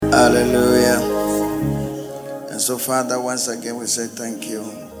Hallelujah. And so, Father, once again we say thank you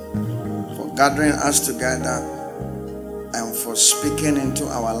for gathering us together and for speaking into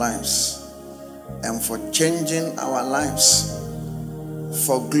our lives and for changing our lives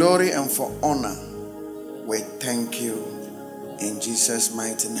for glory and for honor. We thank you in Jesus'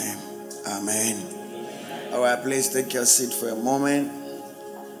 mighty name. Amen. All right, please take your seat for a moment.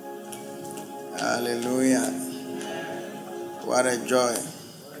 Hallelujah. What a joy.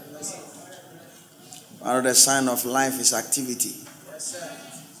 One of the signs of life is activity.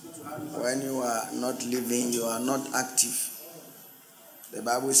 When you are not living, you are not active. The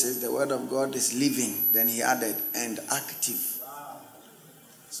Bible says the word of God is living. Then he added, and active.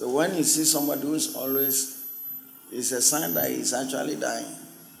 So when you see somebody who is always, it's a sign that he is actually dying.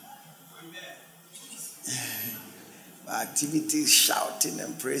 Activity is shouting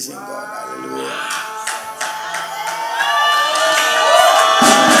and praising God. Hallelujah.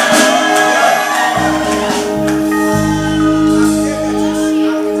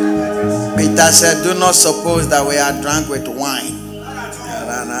 Peter said, do not suppose that we are drunk with wine.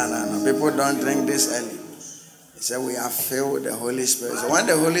 No. People don't drink this early. He said we are filled with the Holy Spirit. So when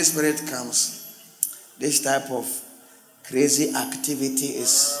the Holy Spirit comes, this type of crazy activity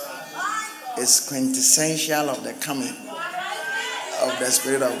is quintessential of the coming of the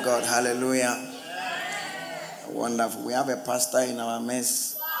Spirit of God. Hallelujah. Wonderful. We have a pastor in our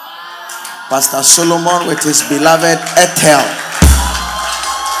midst. Pastor Solomon with his beloved Ethel.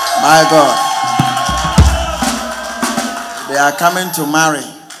 My God. They are coming to marry.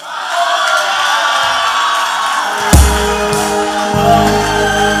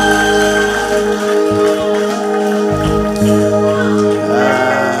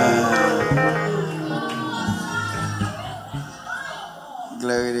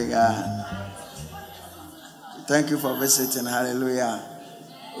 Glory to God. Thank you for visiting. Hallelujah.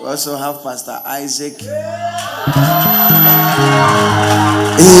 We also have Pastor Isaac.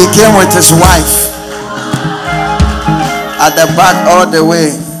 He came with his wife at the back all the way.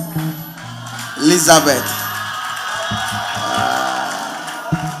 Elizabeth.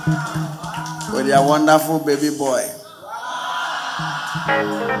 With their wonderful baby boy.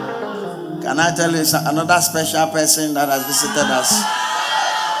 Can I tell you another special person that has visited us?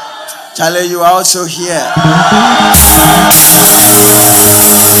 Charlie, you are also here.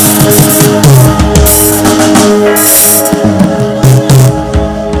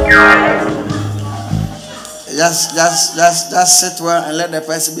 Just sit well and let the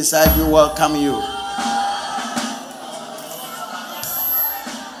person beside you welcome you.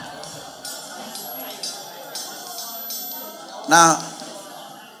 Now,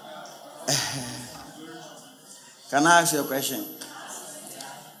 can I ask you a question?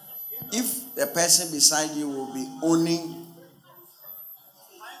 If the person beside you will be owning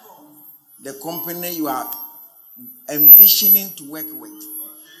the company you are envisioning to work with,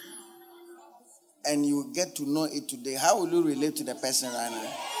 and you get to know it today, how will you relate to the person right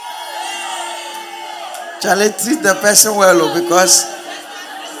now? Charlie, treat the person well, because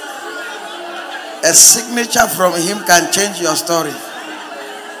a signature from him can change your story.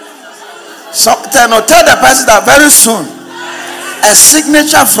 So tell the person that very soon a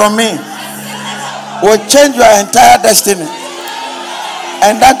signature from me will change your entire destiny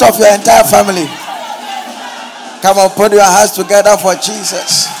and that of your entire family. Come on, put your hands together for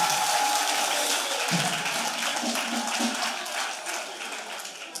Jesus.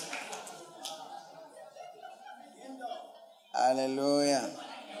 Hallelujah.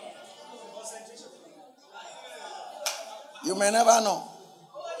 You may never know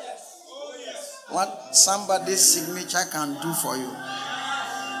what somebody's signature can do for you.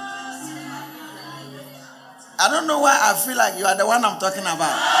 I don't know why I feel like you are the one I'm talking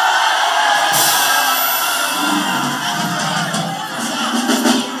about.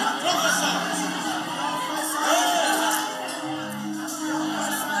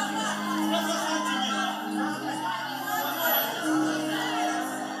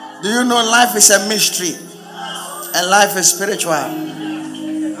 Do you know life is a mystery and life is spiritual?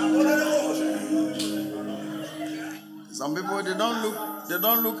 Some people they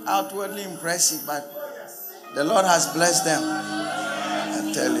don't look outwardly impressive, but the Lord has blessed them.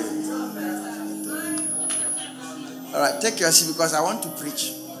 I tell you. All right, take your seat because I want to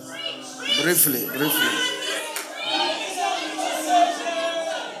preach briefly.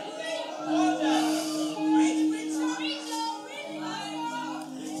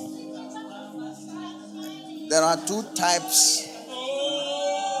 There are two types.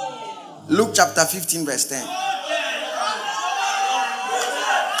 Luke chapter 15 verse 10.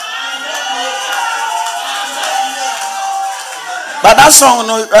 But that song,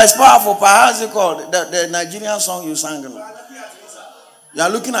 no, it's powerful. How's it called? The Nigerian song you sang. No? You are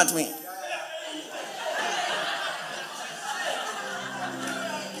looking at me.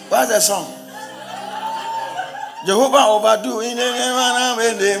 What's the song? Jehovah overdo in the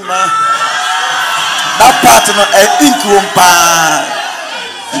that part no and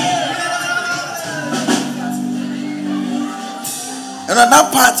that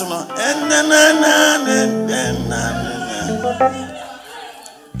part no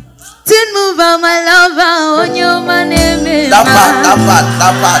didn't move out my lover on your money. That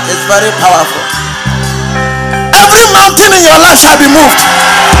part is very powerful. Every mountain in your life shall be moved.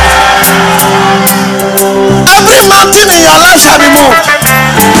 Every mountain in your life shall be moved.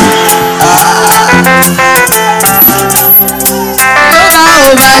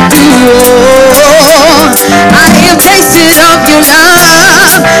 I am tasted of your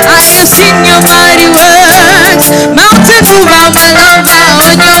love. I have seen your mighty works. Mountain move out my love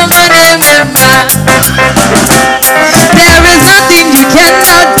on your money. There is nothing you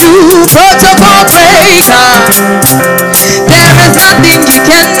cannot do. Protocol breaker. There is nothing you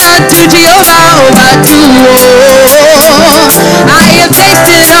cannot do. Jehovah overdo. I have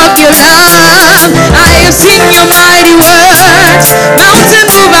tasted of your love. I have seen your mighty works. Mountain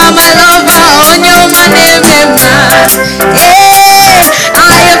move out my love on your money.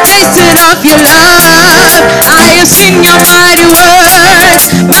 I have tasted of your love. I have seen your mighty works.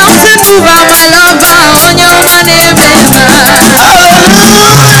 Mountain move out my love on your money.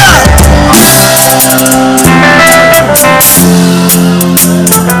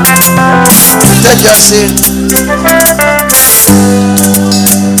 Take your seat.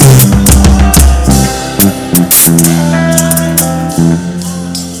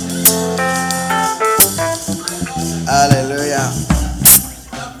 Hallelujah.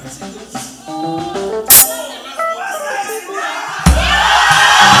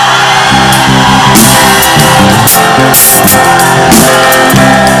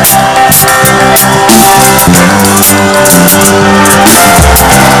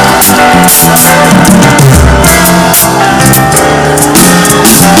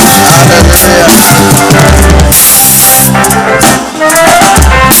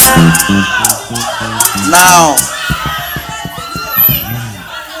 Now,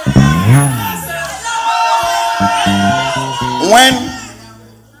 when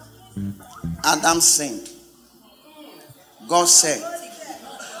Adam sinned, God said,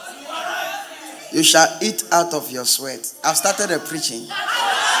 "You shall eat out of your sweat." I've started a preaching.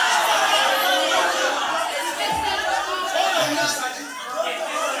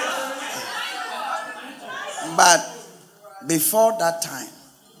 But before that time,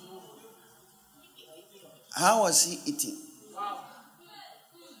 how was he eating?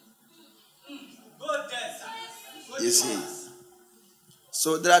 You see.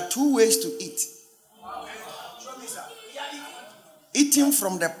 So there are two ways to eat. Eating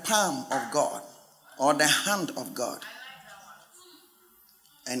from the palm of God or the hand of God,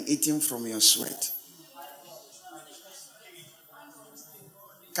 and eating from your sweat.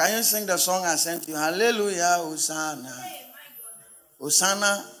 Can you sing the song I sent you? Hallelujah, Hosanna.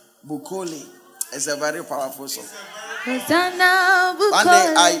 Hosanna Bukoli is a very powerful song. Hosanna Bukoli. One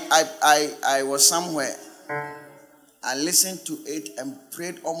day I was somewhere. I listened to it and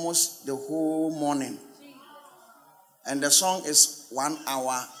prayed almost the whole morning. And the song is 1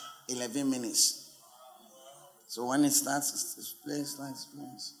 hour, 11 minutes. So when it starts, it's plays.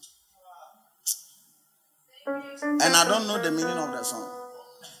 And I don't know the meaning of the song.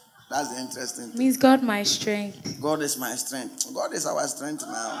 That's the interesting thing. Means God my strength. God is my strength. God is our strength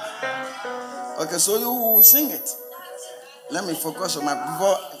now. Okay, so you will sing it. Let me focus on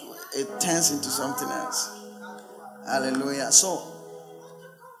before it turns into something else. Hallelujah. So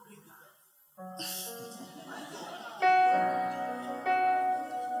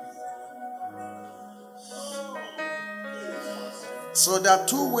there are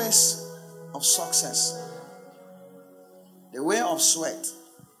two ways of success. The way of sweat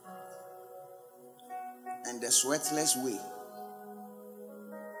and the sweatless way.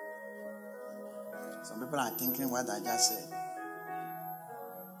 Some people are thinking what I just said.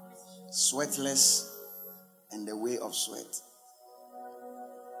 Sweatless and the way of sweat.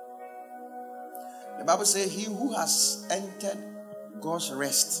 The Bible says, he who has entered God's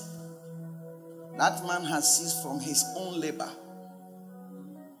rest, that man has ceased from his own labor.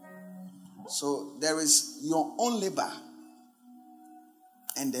 So there is your own labor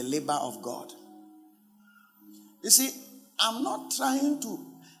and the labor of God. You see, I'm not trying to,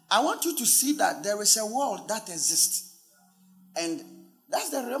 I want you to see that there is a world that exists. And that's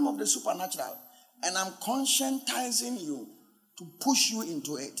the realm of the supernatural. And I'm conscientizing you to push you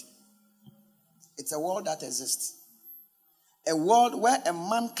into it. It's a world that exists. A world where a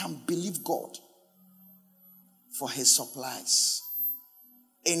man can believe God for his supplies.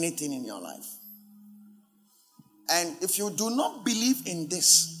 Anything in your life. And if you do not believe in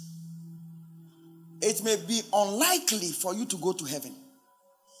this, it may be unlikely for you to go to heaven.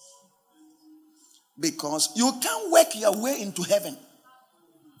 Because you can't work your way into heaven.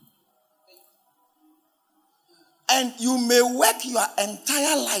 And you may work your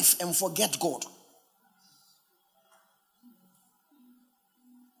entire life and forget God.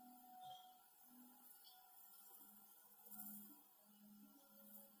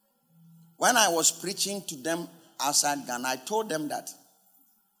 When I was preaching to them outside Ghana, I told them that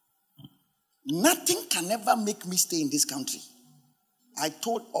nothing can ever make me stay in this country. I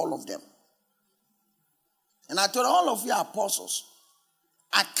told all of them. And I told all of you apostles,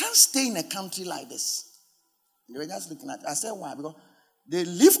 I can't stay in a country like this. They were just looking at it. I said, why? Because they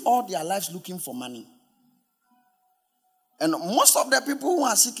live all their lives looking for money. And most of the people who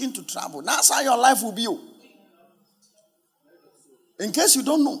are seeking to travel, that's how your life will be. In case you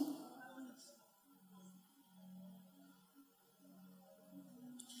don't know.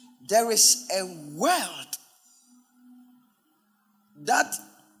 There is a world that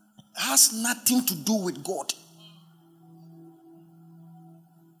has nothing to do with God.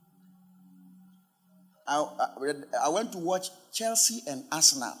 I went to watch Chelsea and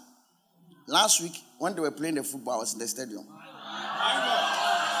Arsenal. Last week, when they were playing the football, I was in the stadium.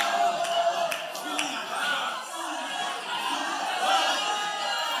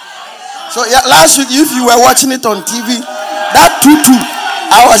 So yeah, last week, if you were watching it on TV, that 2-2,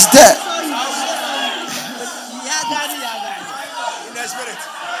 I was there. In the spirit.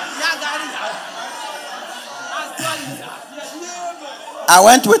 I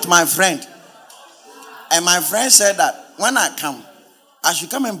went with my friend. And my friend said that when I come, I should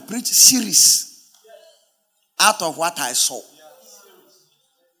come and preach series out of what I saw.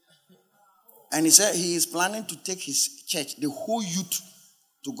 And he said he is planning to take his church, the whole youth,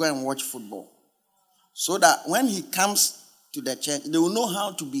 to go and watch football. So that when he comes to the church, they will know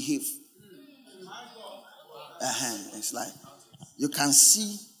how to behave. It's like, you can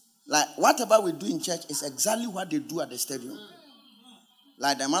see, like whatever we do in church is exactly what they do at the stadium.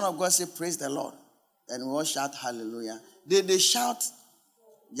 Like the man of God said, praise the Lord. And we all shout hallelujah. They shout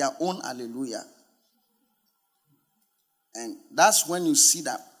their own hallelujah. And that's when you see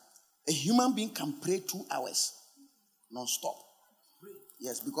that a human being can pray 2 hours non-stop.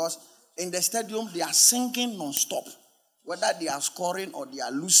 Yes, because in the stadium they are singing non-stop. Whether they are scoring or they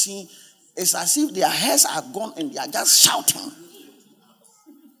are losing, it's as if their heads are gone and they are just shouting.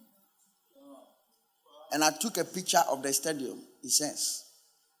 And I took a picture of the stadium. It says,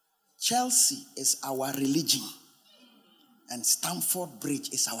 Chelsea is our religion and Stamford Bridge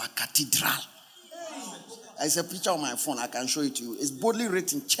is our cathedral. It's a picture on my phone. I can show it to you. It's boldly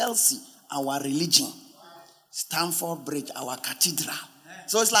written, Chelsea, our religion. Stamford Bridge, our cathedral.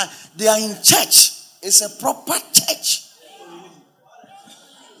 So it's like they are in church. It's a proper church.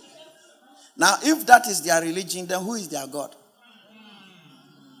 Now, if that is their religion, then who is their God?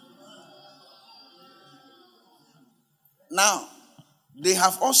 Now, they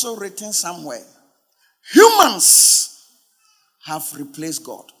have also written somewhere, humans have replaced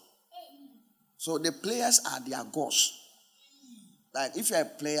God. So the players are their gods. Like if you're a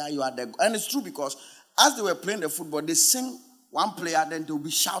player, you are the... And it's true because as they were playing the football, they sing one player, then they'll be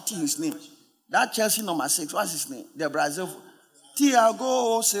shouting his name. That Chelsea number 6, what's his name? The Brazil...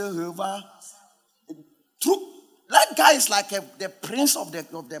 Thiago Silva. True. That guy is like the prince of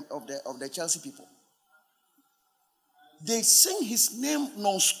the Chelsea people. They sing his name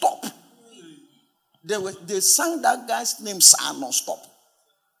non-stop. They sang that guy's name non-stop.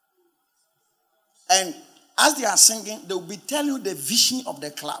 And as they are singing, they will be telling you the vision of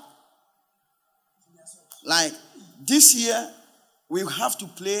the club. Like this year, we have to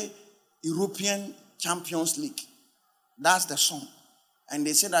play European Champions League. That's the song. And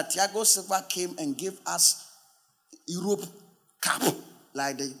they said that Thiago Silva came and gave us Europe Cup.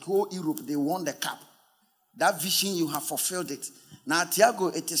 Like the whole Europe, they won the cup. That vision, you have fulfilled it. Now,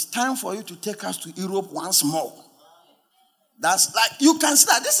 Thiago, it is time for you to take us to Europe once more. That's like, you can see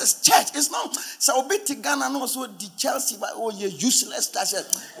that this is church. It's not, so be Ghana and also the Chelsea, but oh, you're useless. That's it.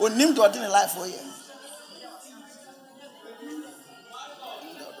 Oh, name the ordinary life for you.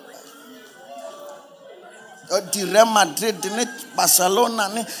 The Real Madrid, the Barcelona.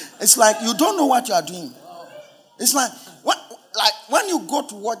 It's like you don't know what you are doing. It's like when you go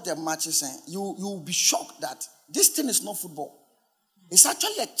to watch the matches, you will be shocked that this thing is not football. It's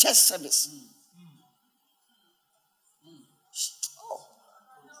actually a church service.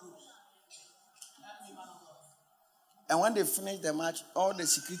 And when they finish the match, all the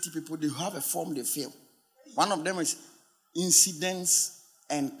security people, they have a form they fill. One of them is incidents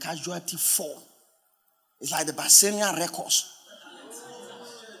and casualty form. It's like the Brazilian records.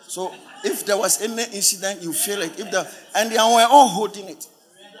 So if there was any incident, you feel it. And they were all holding it.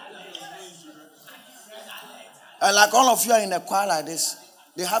 And like all of you are in a choir like this,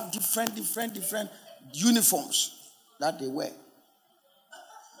 they have different uniforms that they wear.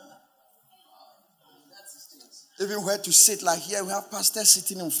 Even where to sit, like here, we have pastors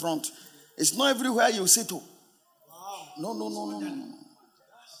sitting in front. It's not everywhere you sit to. No.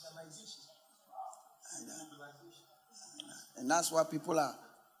 And that's why people are.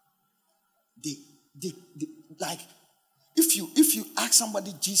 They like. If you ask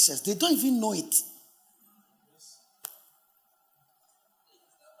somebody Jesus, they don't even know it.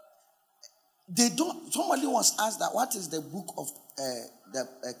 They don't. Somebody once asked that, what is the book of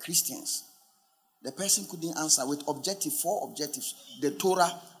the Christians? The person couldn't answer with four objectives: the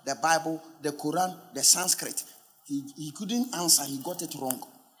Torah, the Bible, the Quran, the Sanskrit. He couldn't answer. He got it wrong.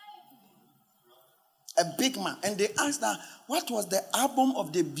 A big man. And they asked that, what was the album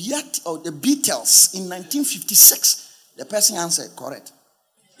of the Beatles in 1956? The person answered, correct.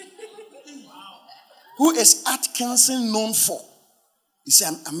 Who is Atkinson known for? He's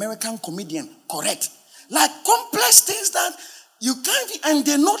an American comedian, correct. Like complex things that you can't, and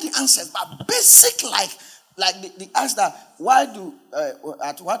they know the answers, but basic like they ask that,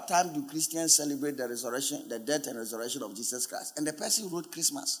 at what time do Christians celebrate the resurrection, the death and resurrection of Jesus Christ? And the person who wrote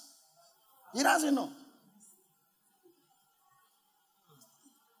Christmas, he doesn't know.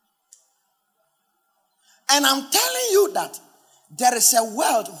 And I'm telling you that there is a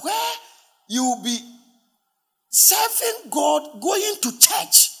world where you will be serving God, going to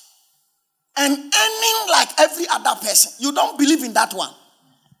church, and earning like every other person. You don't believe in that one.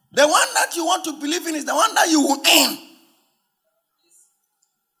 The one that you want to believe in is the one that you will earn.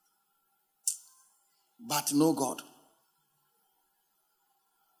 But no God.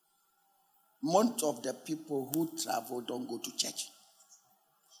 Most of the people who travel don't go to church.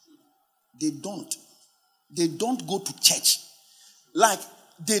 They don't. They don't go to church. Like,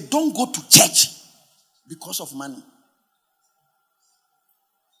 they don't go to church because of money.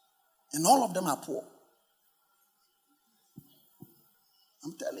 And all of them are poor.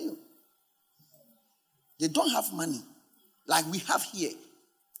 I'm telling you. They don't have money like we have here.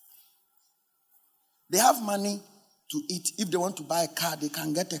 They have money to eat. If they want to buy a car, they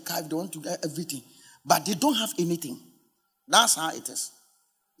can get a car. If they want to get everything. But they don't have anything. That's how it is.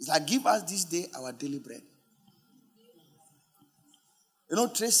 It's like, give us this day our daily bread. You know,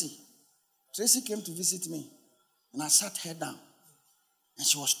 Tracy came to visit me. And I sat her down. And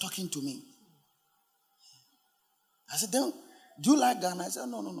she was talking to me. I said, do you like Ghana? I said,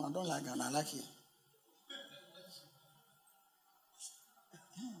 no, I don't like Ghana. I like here.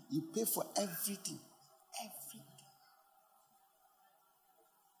 You pay for everything.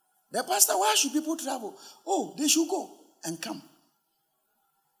 The pastor, why should people travel? Oh, they should go and come.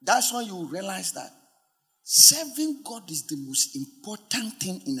 That's when you realize that serving God is the most important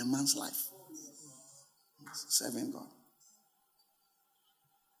thing in a man's life. Serving God.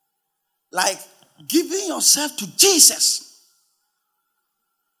 Like giving yourself to Jesus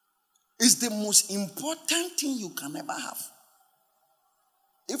is the most important thing you can ever have.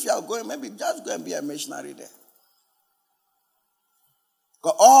 If you are going, maybe just go and be a missionary there.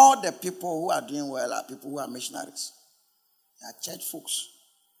 Because all the people who are doing well are people who are missionaries. They are church folks.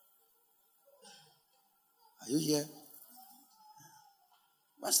 Are you here?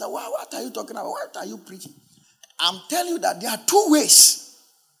 Pastor, what are you talking about? What are you preaching? I'm telling you that there are two ways.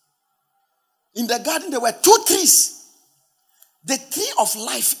 In the garden, there were two trees. The tree of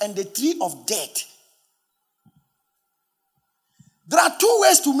life and the tree of death. There are two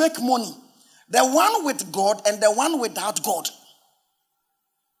ways to make money. The one with God and the one without God.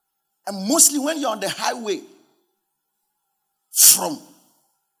 And mostly when you're on the highway from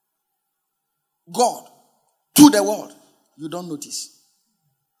God to the world, you don't notice.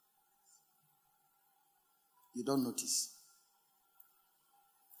 You don't notice.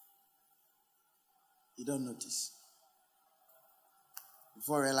 You don't notice.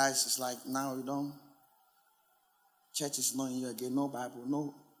 Before you realize, it's like now you don't. Church is not in you again. No Bible,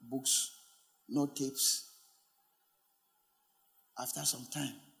 no books, no tapes. After some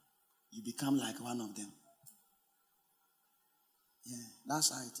time, you become like one of them. Yeah,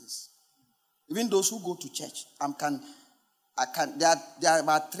 that's how it is. Even those who go to church, there are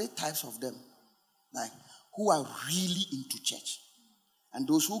about 3 types of them, like who are really into church, and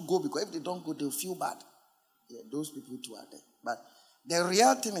those who go because if they don't go, they'll feel bad. Yeah, those people too are there. But the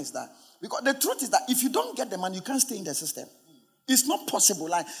real thing is that Because the truth is that if you don't get the money, you can't stay in the system. It's not possible.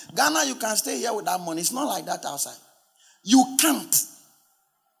 Like Ghana, you can stay here without money. It's not like that outside. You can't.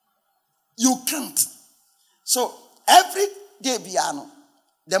 You can't. So every day, Biano,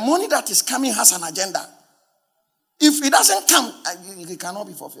 the money that is coming has an agenda. If it doesn't come, it cannot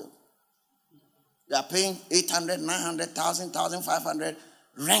be fulfilled. You are paying 800, 900, 1,000, 1,500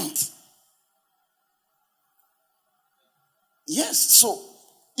 rent. Yes, so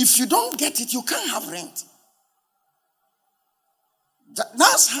if you don't get it, you can't have rent.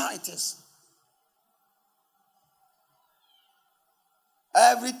 That's how it is.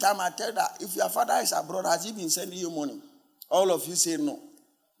 Every time I tell that, if your father is abroad, has he been sending you money? All of you say no.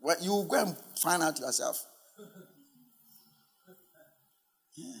 Well, you go and find out yourself.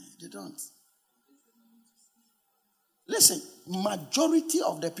 Yeah, they don't. Listen, majority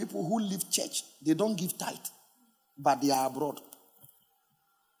of the people who leave church, they don't give tithe, but they are abroad.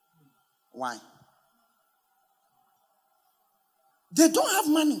 Why? They don't have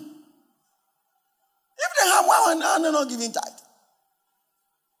money. If they have one, they're not giving tithe.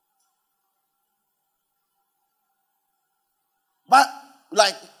 But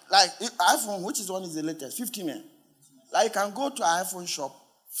like iPhone, which is one is the latest, 15 years. Like you can go to an iPhone shop,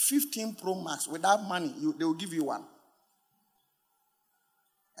 15 Pro Max without money, they will give you one.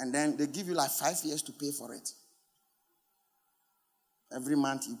 And then they give you like 5 years to pay for it. Every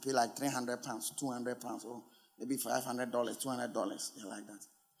month you pay like £300, £200, or maybe $500, $200, yeah, like that.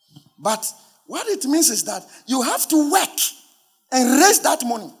 But what it means is that you have to work and raise that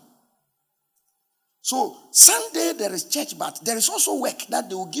money. So Sunday there is church, but there is also work that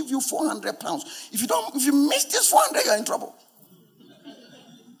they will give you £400. If you miss this 400, you're in trouble.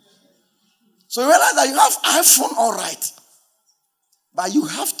 So you realize that you have iPhone, all right, but you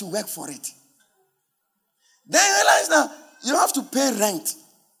have to work for it. Then you realize that you have to pay rent.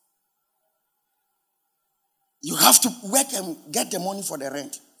 You have to work and get the money for the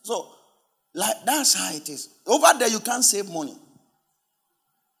rent. So, like that's how it is. Over there, you can't save money.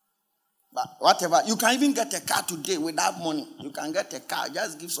 But whatever, you can even get a car today without money. You can get a car,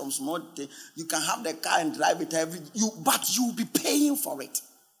 just give some small thing. You can have the car and drive it but you'll be paying for it.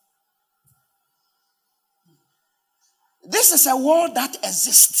 This is a world that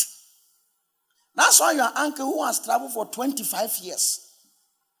exists. That's why your uncle who has traveled for 25 years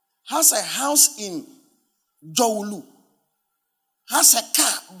has a house in Jowulu, has a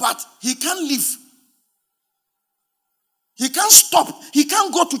car, but he can't live. He can't stop. He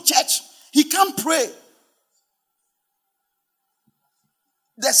can't go to church. He can't pray.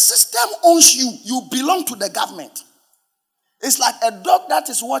 The system owns you. You belong to the government. It's like a dog that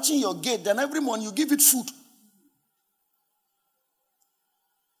is watching your gate. Then every morning you give it food.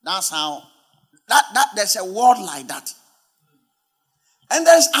 That's how. There's a world like that. And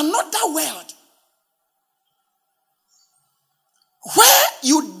there's another world where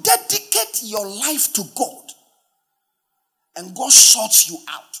you dedicate your life to God and God sorts you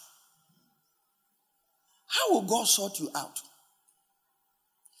out. How will God sort you out?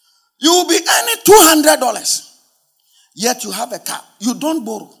 You will be earning $200, yet you have a car. You don't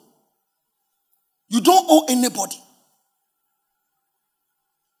borrow. You don't owe anybody.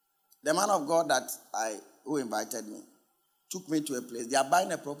 The man of God who invited me took me to a place. They are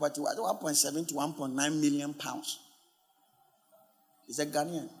buying a property worth 1.7 to 1.9 million pounds. He's a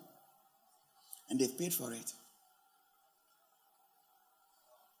Ghanaian. And they paid for it.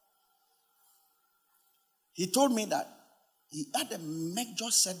 He told me that he had a major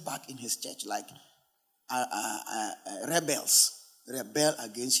setback in his church, like rebels rebel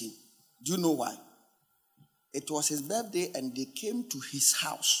against him. Do you know why? It was his birthday and they came to his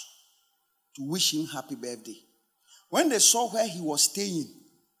house to wish him happy birthday. When they saw where he was staying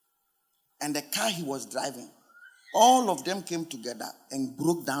and the car he was driving, all of them came together and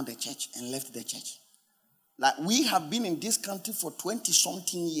broke down the church and left the church. Like, we have been in this country for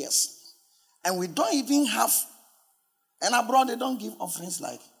 20-something years and we don't even have, and abroad they don't give offerings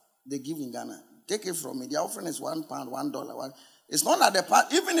like they give in Ghana. Take it from me. The offering is £1, $1. It's not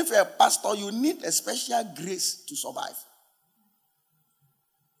that even if you're a pastor, you need a special grace to survive.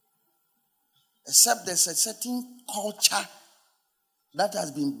 Except there's a certain culture that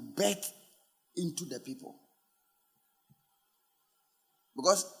has been birthed into the people.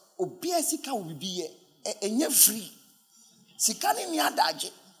 Because obia sika will be enye free. Sikani ni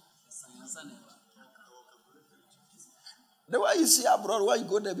adaje. The way you see abroad, where you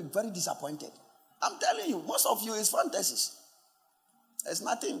go there, be very disappointed. I'm telling you, most of you is fantasies. There's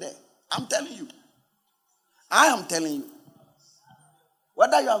nothing there. I'm telling you. I am telling you.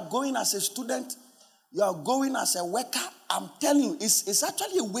 Whether you are going as a student, You are going as a worker. I'm telling you, it's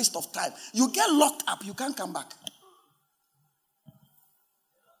actually a waste of time. You get locked up, you can't come back.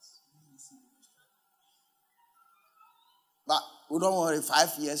 But we don't worry, 5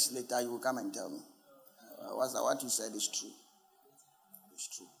 years later, you will come and tell me. What you said is true. It's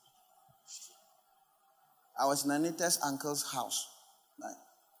true. I was in Anita's uncle's house. Right?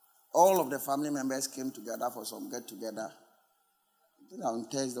 All of the family members came together for some get-together. I think on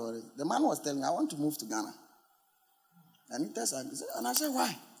Thursday. The man was telling me, I want to move to Ghana. Anita's uncle said, and I said, why?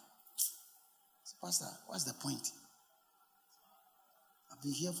 I said, Pastor, what's the point? I've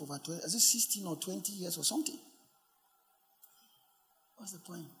been here for over 16 or 20 years or something. What's the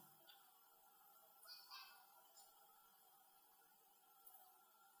point?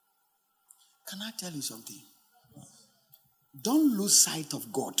 Can I tell you something? Don't lose sight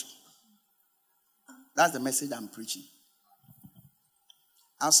of God. That's the message I'm preaching.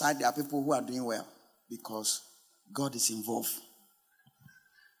 Outside, there are people who are doing well because God is involved.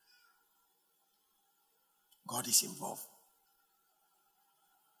 God is involved.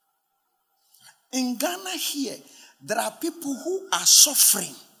 In Ghana here, there are people who are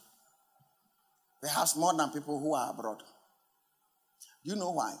suffering. Perhaps more than people who are abroad. Do you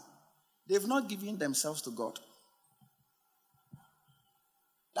know why? They've not given themselves to God.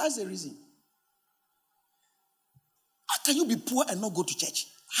 That's the reason. How can you be poor and not go to church?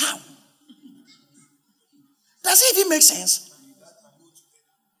 How? Does it even make sense?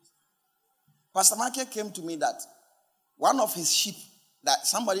 Pastor Michael came to me that one of his sheep, that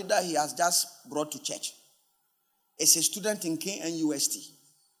somebody that he has just brought to church, is a student in KNUST.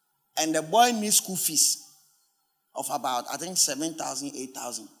 And the boy needs school fees of about, I think, 7,000,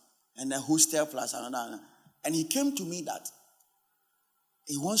 8,000. And the hostel plus another. And he came to me that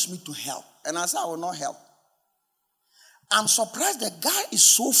he wants me to help. And I said, I will not help. I'm surprised the guy is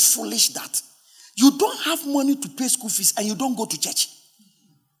so foolish that you don't have money to pay school fees and you don't go to church.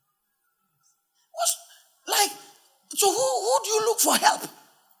 So who do you look for help?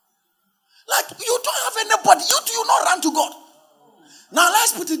 Like, you don't have anybody. You do not run to God. Now,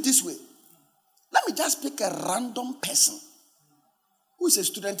 let's put it this way. Let me just pick a random person who is a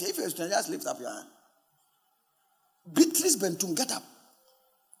student. If you're a student, just lift up your hand. Beatrice Bentum, get up.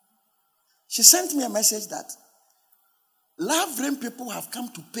 She sent me a message that Love Rain people have come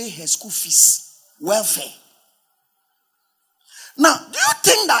to pay her school fees, welfare. Now, do you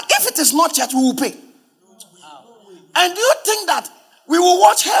think that if it is not church, we will pay? And do you think that we will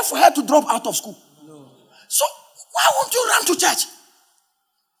watch her for her to drop out of school? No. So, why won't you run to church?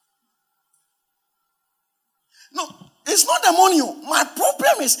 No, it's not the money. My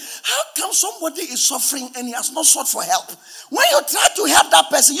problem is, how come somebody is suffering and he has not sought for help? When you try to help that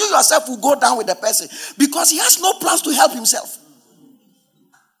person, you yourself will go down with the person because he has no plans to help himself.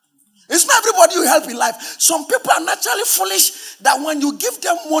 It's not everybody you help in life. Some people are naturally foolish that when you give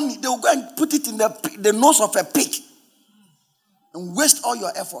them money, they will go and put it in the nose of a pig and waste all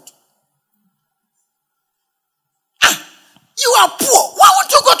your effort. You are poor. Why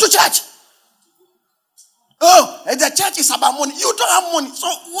won't you go to church? Oh, and the church is about money. You don't have money. So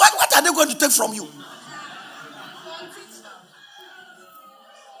what are they going to take from you?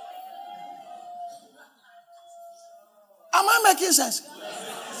 Am I making sense?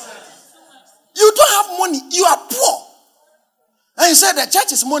 You don't have money. You are poor. And you say the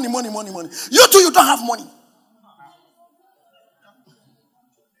church is money, money, money, money. You too, you don't have money.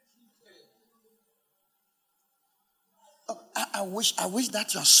 I wish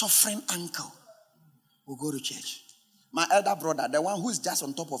that your suffering uncle will go to church. My elder brother, the one who is just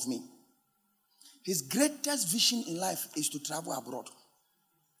on top of me, his greatest vision in life is to travel abroad.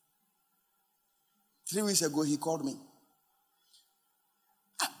 3 weeks ago, he called me.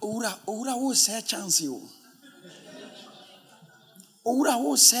 Owura will say chance you. Owura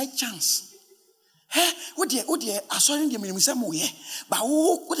will say chance. Hey, what dear, I saw him give me some more. But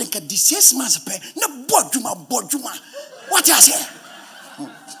who couldn't get the 6 months pay? No, Bodjuma. What you say?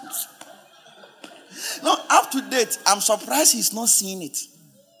 No, up to date, I'm surprised he's not seeing it.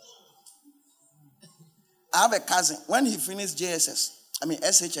 I have a cousin. When he finished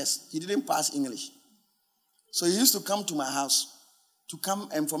SHS, he didn't pass English. So he used to come to my house to come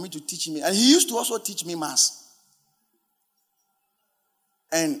and for me to teach me. And he used to also teach me maths.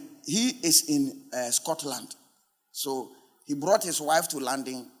 And he is in Scotland. So he brought his wife to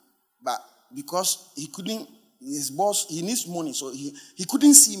London, but because his boss, he needs money, so he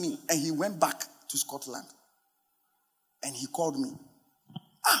couldn't see me, and he went back to Scotland. And he called me.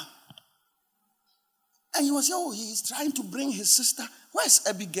 And he was saying, he's trying to bring his sister. Where's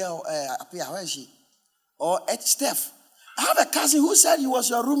Abigail up here? Where is she? Or Steph. I have a cousin who said he was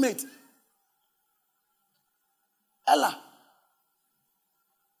your roommate. Ella.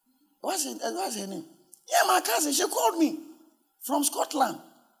 What's her name? Yeah, my cousin. She called me from Scotland.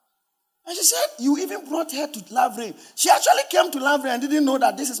 And she said, you even brought her to Lavray. She actually came to Lavray and didn't know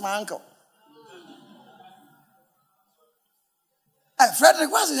that this is my uncle.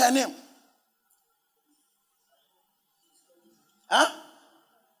 Frederick, what's her name? Huh?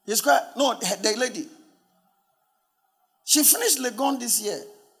 No, the lady. She finished Legon this year.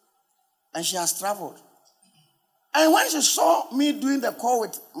 And she has traveled. And when she saw me doing the call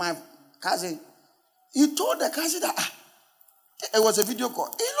with my cousin, he told the cousin that it was a video call.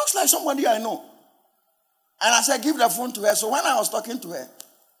 It looks like somebody I know. And I said, give the phone to her. So when I was talking to her,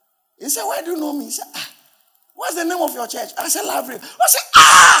 he said, why do you know me? He said, what's the name of your church? I said, Lavray. I said,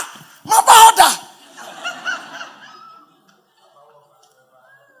 my brother.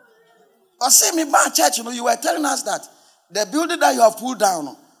 I said, me bad church, you were telling us that the building that you have pulled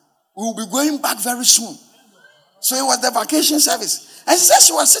down, we will be going back very soon. So it was the vacation service. And she said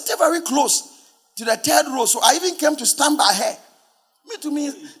she was sitting very close to the third row. So I even came to stand by her. To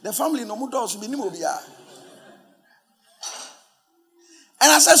me, the family no more does be nimobia.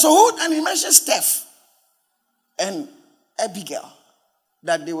 And I said, so who? And he mentioned Steph and Abigail,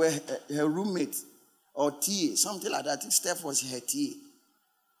 that they were her roommate or TA, something like that. I think Steph was her TA.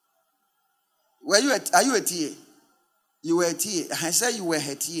 Are you a TA? You were a TA. I said you were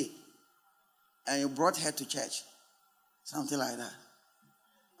her TA. And you brought her to church. Something like that.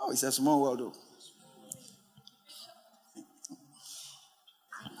 Oh, it's a small world though.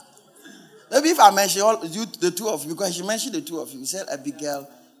 Maybe if I mention the two of you, because she mentioned the two of you. You said Abigail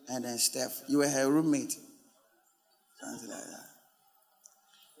and then Steph. You were her roommate. Something like that.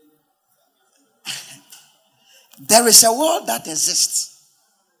 There is a world that exists.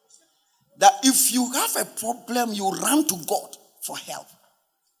 That if you have a problem, you run to God for help.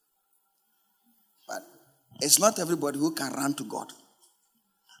 But it's not everybody who can run to God.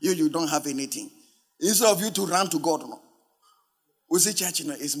 You don't have anything. Instead of you to run to God, no. We say church,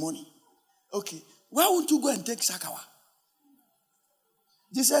 is money. Okay. Why won't you go and take Sakawa?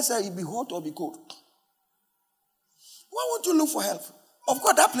 Jesus said it be hot or be cold. Why won't you look for help? Of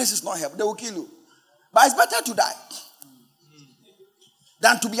course, that place is not help. They will kill you. But it's better to die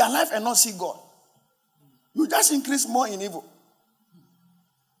than to be alive and not see God. You just increase more in evil.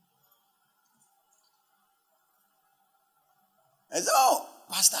 I said, oh,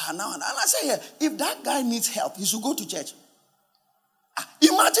 Pastor Hannah. And I say, yeah, if that guy needs help, he should go to church.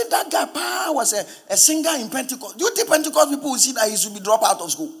 Imagine that guy was a singer in Pentecost. Do you think Pentecost people will see that he should be dropped out of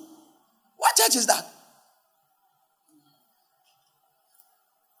school? What church is that?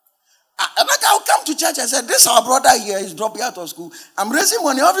 Another guy will come to church and say, this our brother here is dropping out of school. I'm raising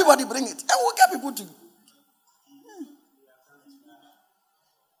money, everybody bring it. And we'll get people to.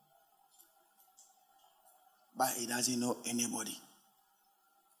 But he doesn't know anybody.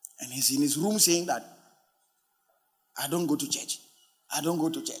 And he's in his room saying that, I don't go to church. I don't go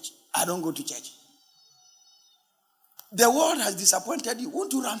to church. I don't go to church. The world has disappointed you.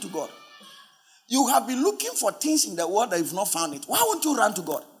 Won't you run to God? You have been looking for things in the world that you've not found it. Why won't you run to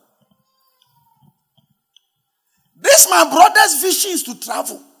God? This my brother's vision is to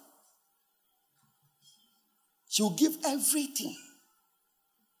travel. She will give everything.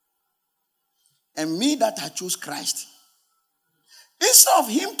 And me that I chose Christ. Instead of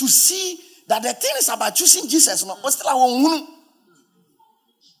him to see that the thing is about choosing Jesus, no, but still I won't.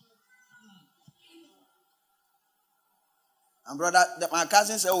 My brother, my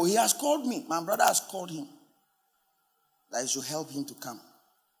cousin said, oh, he has called me. My brother has called him. That I should help him to come.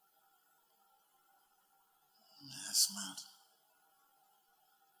 That's smart.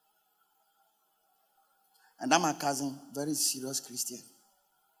 And that my cousin, very serious Christian.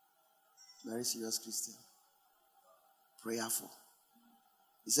 Very serious Christian. Prayerful.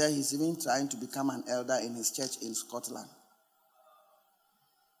 He said he's even trying to become an elder in his church in Scotland.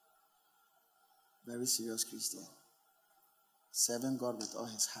 Very serious Christian. Serving God with all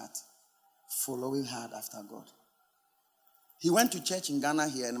his heart. Following hard after God. He went to church in Ghana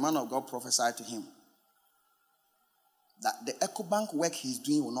here and the man of God prophesied to him that the EcoBank work he's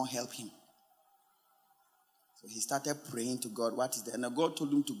doing will not help him. So he started praying to God, what is there? And God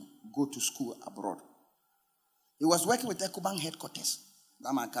told him to go to school abroad. He was working with EcoBank headquarters.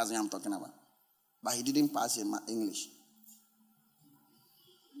 That's my cousin I'm talking about. But he didn't pass in English.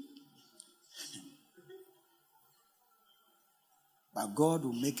 But God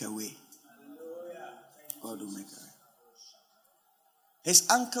will make a way. God will make a way. His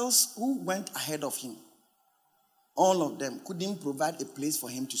uncles who went ahead of him, all of them couldn't provide a place for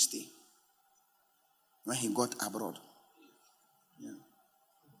him to stay when he got abroad. Yeah.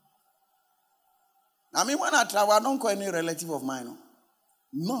 I mean, when I travel, I don't call any relative of mine.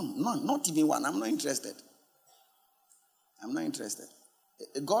 None, not even one. I'm not interested. I'm not interested.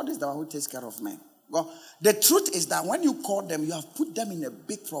 God is the one who takes care of men. God, the truth is that when you call them, you have put them in a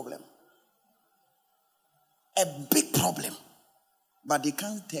big problem. A big problem. But they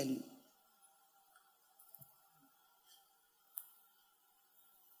can't tell you.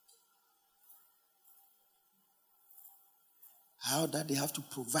 How that they have to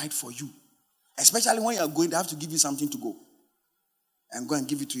provide for you. Especially when you are going, they have to give you something to go. And go and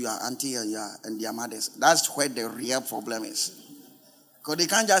give it to your auntie and their mothers. That's where the real problem is. Because they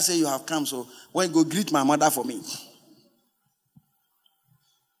can't just say you have come, so when you go greet my mother for me.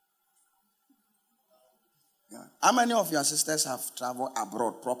 Yeah. How many of your sisters have traveled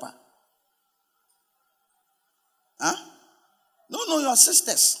abroad proper? Huh? No, your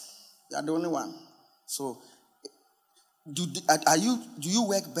sisters. You are the only one. So, do you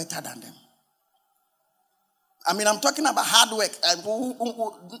work better than them? I mean, I'm talking about hard work.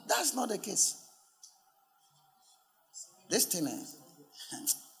 That's not the case. This thing is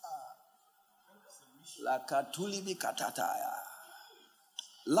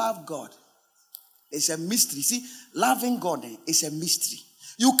love God. It's a mystery. See, loving God is a mystery.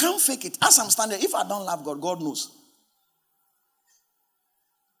 You can't fake it. As I'm standing, if I don't love God, God knows.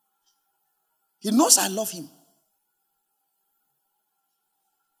 He knows I love him.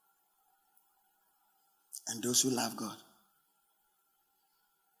 And those who love God.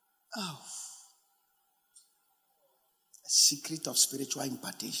 Oh. A secret of spiritual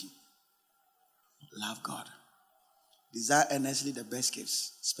impartation. Love God. Desire earnestly the best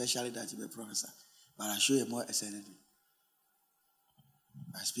gifts, especially that you may prophesy. But I'll show you more excellently.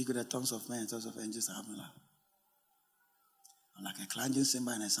 I speak with the tongues of men and tongues of angels. I have no love. I'm like a clanging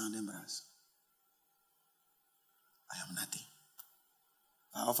cymbal and a sounding brass. I am nothing.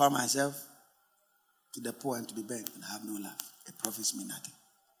 I offer myself to the poor and to be begged, and I have no love. It profits me nothing.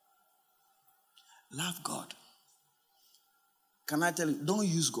 Love God. Can I tell you, don't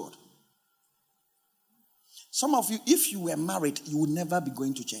use God. Some of you, if you were married, you would never be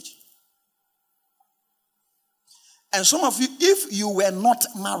going to church. And some of you, if you were not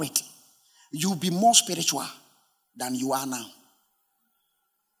married, you'll be more spiritual than you are now.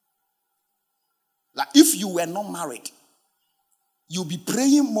 Like if you were not married, you'll be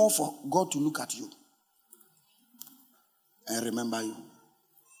praying more for God to look at you and remember you.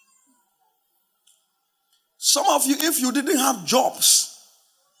 Some of you, if you didn't have jobs,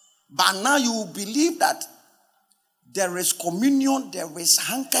 but now you believe that there is communion, there is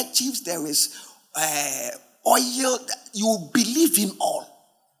handkerchiefs, there is oil, you believe in all.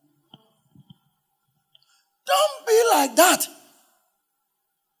 Don't be like that.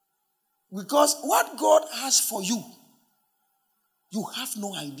 Because what God has for you, you have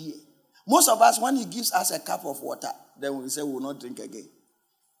no idea. Most of us, when he gives us a cup of water, then we say we will not drink again.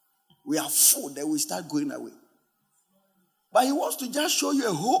 We are full, then we start going away. But he wants to just show you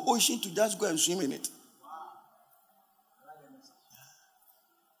a whole ocean to just go and swim in it.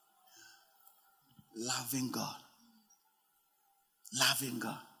 Loving God. Loving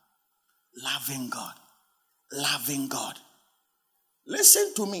God. Loving God. Loving God.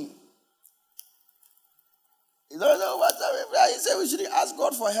 Listen to me. You don't know what I say we should ask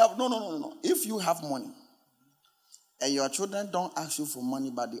God for help. No. If you have money and your children don't ask you for money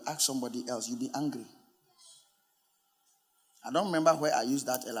but they ask somebody else, you'll be angry. I don't remember where I used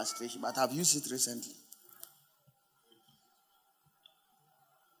that illustration, but I've used it recently.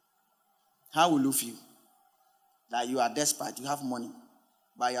 How will you feel? That you are desperate, you have money,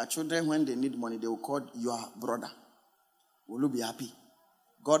 but your children, when they need money, they will call your brother. Will you be happy?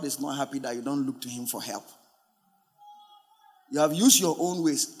 God is not happy that you don't look to him for help. You have used your own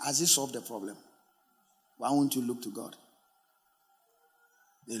ways. Has it solved the problem? Why won't you look to God?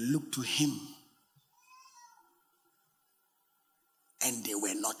 They looked to him. And they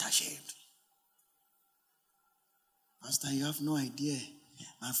were not ashamed. Pastor, you have no idea.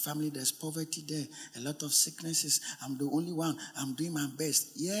 My family, there's poverty there. A lot of sicknesses. I'm the only one. I'm doing my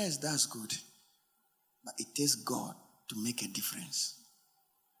best. Yes, that's good. But it takes God to make a difference.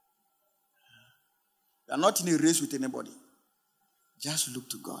 You are not in a race with anybody. Just look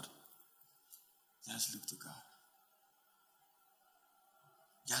to God. Just look to God.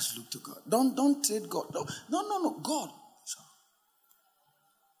 Just look to God. Don't trade God. No. God. So.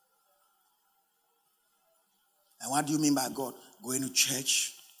 And what do you mean by God? Going to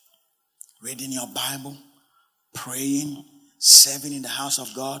church, reading your Bible, praying, serving in the house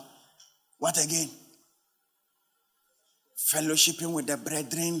of God. What again? Fellowshipping with the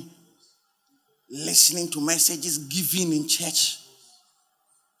brethren, listening to messages, giving in church.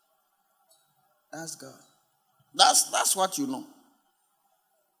 That's God. That's what you know.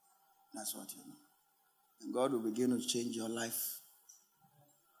 That's what you know. And God will begin to change your life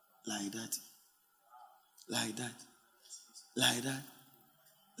like that. Like that. Like that.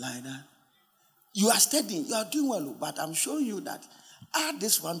 Like that. You are studying, you are doing well, but I'm showing you that add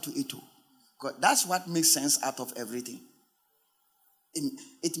this one to it. Because that's what makes sense out of everything.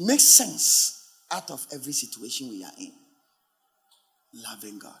 It makes sense out of every situation we are in.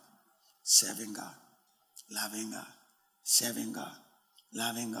 Loving God, serving God, loving God, serving God,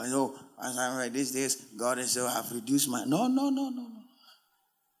 loving God. Oh, as I read these days, God is so have reduced my. No.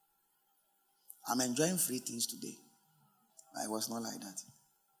 I'm enjoying free things today. I was not like that.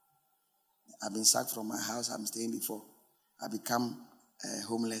 I've been sacked from my house I'm staying before. I become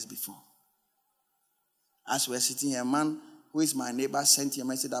homeless before. As we're sitting here, a man who is my neighbor sent me a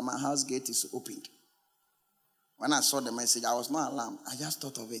message that my house gate is opened. When I saw the message, I was not alarmed. I just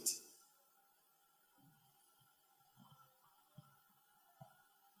thought of it.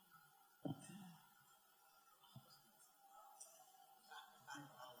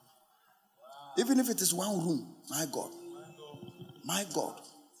 Even if it is one room, my God. My God.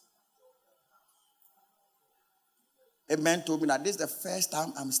 A man told me that this is the first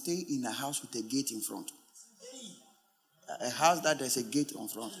time I'm staying in a house with a gate in front. A house that there's a gate in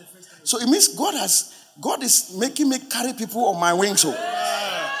front. So it means God is making me carry people on my wings. So.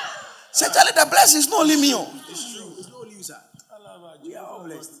 Say, Charlie, the blessing is not only me. It's true. It's not only you, sir. We are all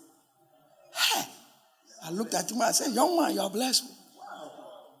blessed. Hey, I looked at him and I said, young man, you are blessed. Wow.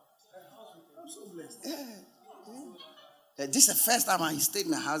 I'm so blessed. Yeah. This is the first time I stayed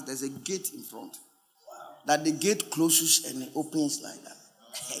in a house, there's a gate in front. Wow. That the gate closes and it opens like that.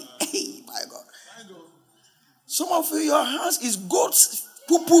 Hey, my God. Some of you, your house is goats,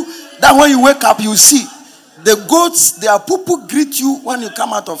 poo-poo, that when you wake up, you see. The goats, their poo-poo greet you when you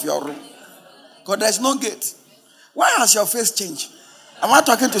come out of your room. Because there's no gate. Why has your face changed? Am I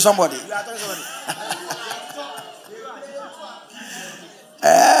talking to somebody? You are talking to somebody.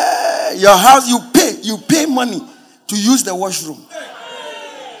 Your house, you pay money to use the washroom.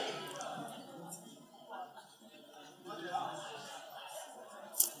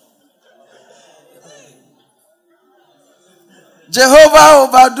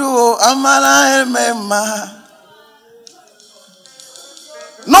 Jehovah Obadu Amala Emema.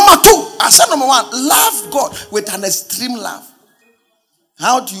 Number 2, I said number 1, love God with an extreme love.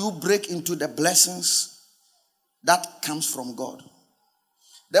 How do you break into the blessings that comes from God?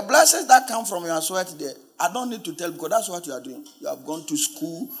 The blessings that come from your sweat there, I don't need to tell because that's what you are doing. You have gone to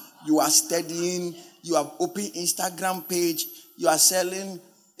school, you are studying, you have opened Instagram page, you are selling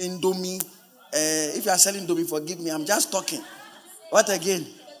Indomie. If you are selling Indomie, forgive me, I'm just talking. What again?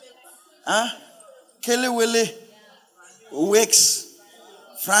 Kelewele, Wicks,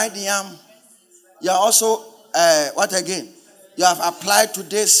 fried yam. You are also, what again? You have applied to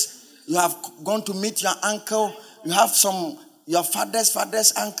this. You have gone to meet your uncle. You have your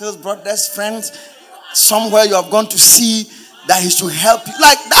father's uncles, brothers, friends. Somewhere you have gone to see that he should help you.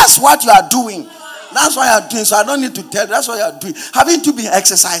 Like, that's what you are doing. That's what you are doing. So I don't need to tell you. That's what you are doing. Haven't you been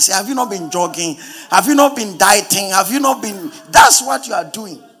exercising? Have you not been jogging? Have you not been dieting? Have you not been... That's what you are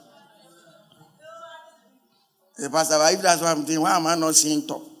doing. Hey, Pastor, if that's what I'm doing, why am I not seeing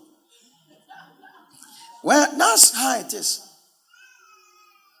top? Well, that's how it is.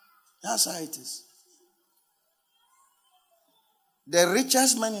 That's how it is. The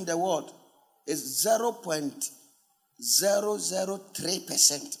richest man in the world is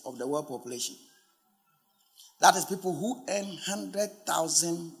 0.003% of the world population. That is people who earn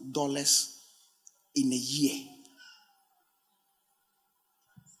 $100,000 in a year.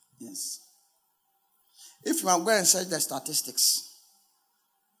 Yes. If you are going to search the statistics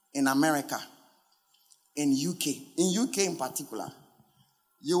in America, in UK in particular,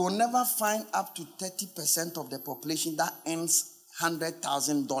 you will never find up to 30% of the population that earns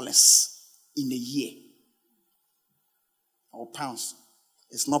 $100,000 in a year or pounds.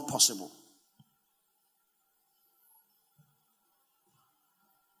 It's not possible.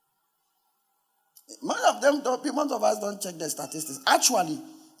 Most of us don't check the statistics. Actually,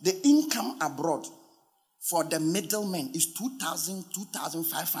 the income abroad for the middlemen is 2,000,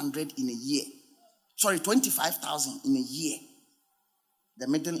 2,500 in a year. Sorry, 25,000 in a year. The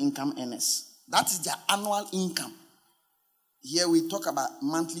middle income earners. That is their annual income. Here we talk about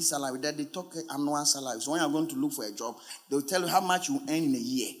monthly salary. Then they talk annual salary. So when you're going to look for a job, they'll tell you how much you earn in a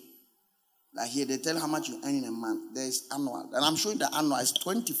year. Like here, they tell you how much you earn in a month. There is annual. And I'm showing the annual is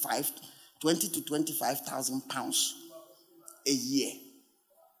 20 to 25,000 pounds a year.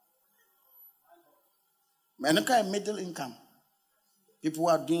 And look at middle income. People who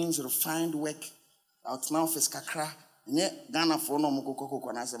are doing refined work, Out now office kakra. Nye Ghana for no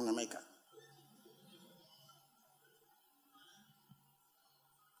mukoko na asem na America.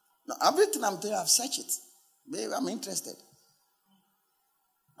 No, everything I'm telling you, I've searched it. Babe, I'm interested.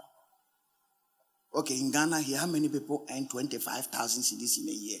 Okay, in Ghana here, how many people earn 25,000 cedis in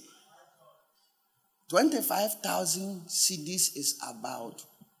a year? 25,000 cedis is about,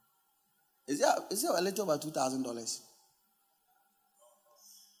 is it a little over $2,000?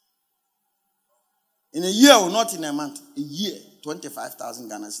 In a year or not in a month? A year, 25,000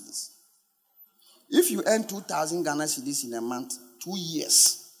 Ghana cedis. If you earn 2,000 Ghana cedis in a month, 2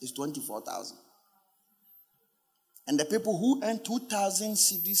 years is 24,000. And the people who earn 2,000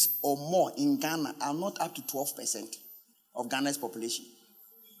 cedis or more in Ghana are not up to 12% of Ghana's population.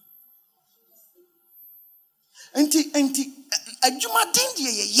 I'm just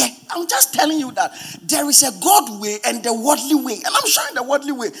telling you that there is a God way and the worldly way. And I'm showing the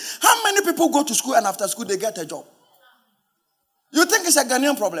worldly way. How many people go to school and after school they get a job? You think it's a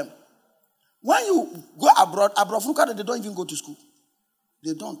Ghanaian problem? When you go abroad, they don't even go to school.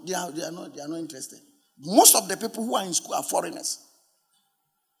 They don't. They are not interested. Most of the people who are in school are foreigners.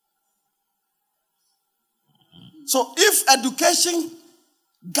 So if education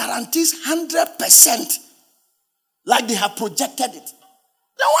guarantees 100%, like they have projected it,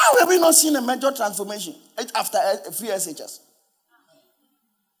 then why have we not seen a major transformation after free SHS?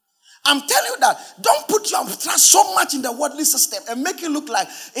 I'm telling you that don't put your trust so much in the worldly system and make it look like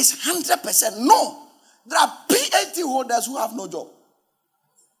it's 100%. No. There are PhD holders who have no job.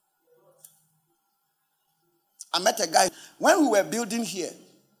 I met a guy, when we were building here,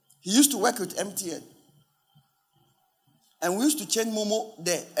 he used to work with MTN. And we used to change Momo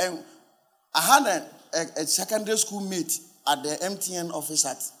there. And I had a secondary school mate at the MTN office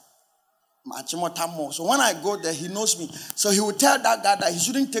at Machimota. So when I go there, he knows me. So he would tell that guy that he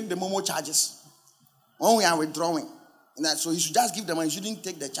shouldn't take the Momo charges when we are withdrawing. So he should just give them and he shouldn't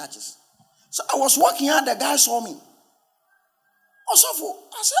take the charges. So I was walking out, the guy saw me.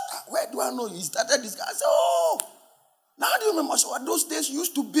 I said, where do I know you? He started this guy. I said, oh, now do you remember? So those days you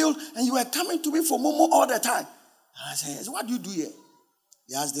used to build and you were coming to me for Momo all the time. And I said, what do you do here?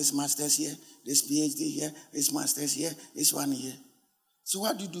 He has this master's here, this PhD here, this master's here, this one here. So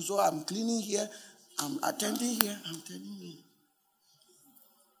what do you do? So I'm cleaning here, I'm attending here, I'm telling you.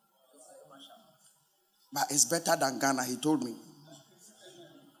 But it's better than Ghana, he told me.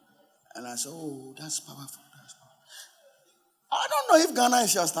 And I said, oh, that's powerful. I don't know if Ghana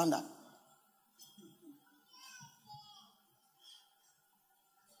is your standard.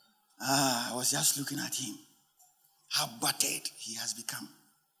 I was just looking at him. How battered he has become.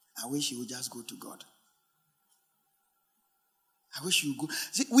 I wish he would just go to God. I wish you would go.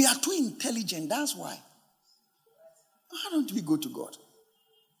 See, we are too intelligent, that's why. Why don't we go to God?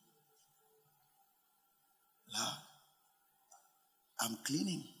 Lord, I'm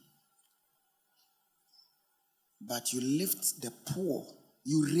cleaning. But you lift the poor.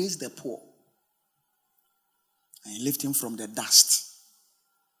 You raise the poor. And you lift him from the dust.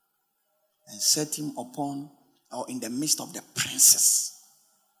 And set him upon or in the midst of the princes.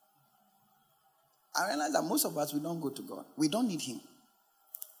 I realize that most of us, we don't go to God. We don't need him.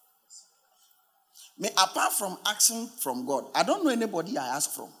 Apart from asking from God, I don't know anybody I ask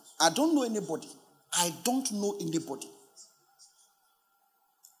from. I don't know anybody. I don't know anybody.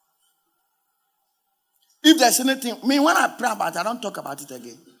 If there's anything, when I pray about it, I don't talk about it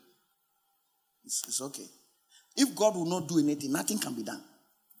again. It's okay. If God will not do anything, nothing can be done.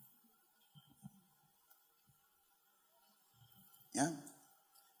 Yeah?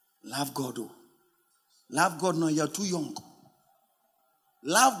 Love God, oh. Love God, no, you're too young.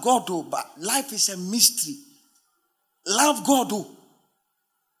 Love God, oh, but life is a mystery. Love God, oh.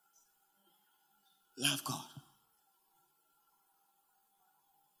 Love God.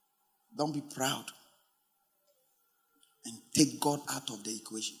 Don't be proud. And take God out of the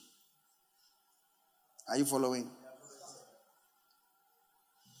equation. Are you following?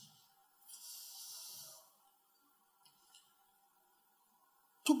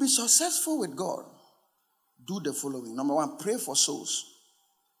 To be successful with God, do the following. Number one, pray for souls.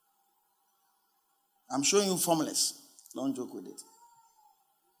 I'm showing you formulas. Don't joke with it.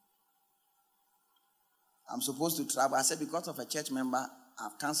 I'm supposed to travel. I said, because of a church member,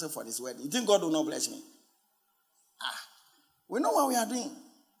 I've canceled for this wedding. You think God will not bless me? We know what we are doing.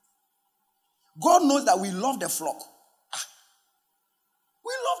 God knows that we love the flock.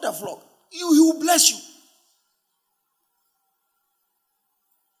 We love the flock. He will bless you.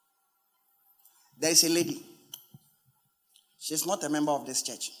 There is a lady. She's not a member of this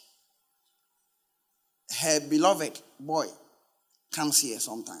church. Her beloved boy comes here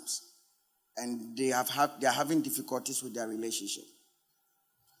sometimes. and they are having difficulties with their relationship.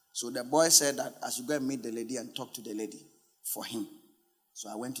 So the boy said that I should go and meet the lady and talk to the lady for him. So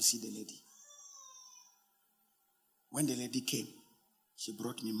I went to see the lady. When the lady came, she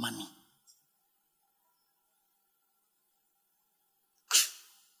brought me money.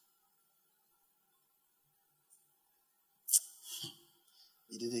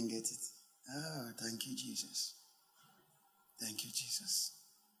 He didn't get it. Oh, thank you, Jesus. Thank you, Jesus.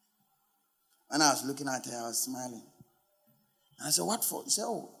 When I was looking at her, I was smiling. And I said, what for? He said,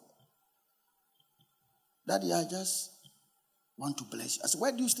 oh, Daddy, I just want to bless you. I said,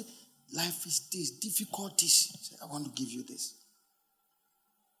 where do you stay? Life is this, difficulties. He said, I want to give you this.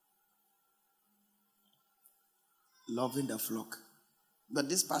 Loving the flock. But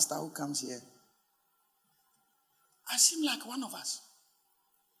this pastor who comes here, I seem like one of us.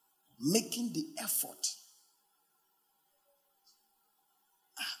 Making the effort.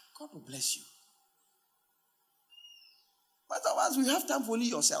 God will bless you. But otherwise, we have time for only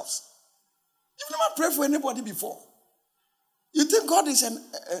yourselves. You've never prayed for anybody before. You think God is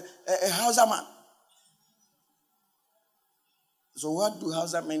a Hausa man. So what do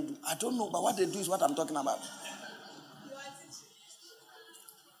Hausa men do? I don't know, but what they do is what I'm talking about.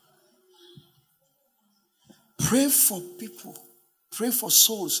 Pray for people. Pray for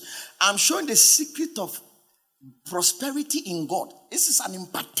souls. I'm showing the secret of prosperity in God. This is an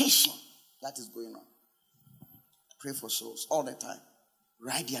impartation that is going on. Pray for souls all the time.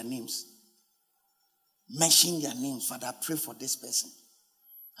 Write their names. Mention their names. Father, I pray for this person.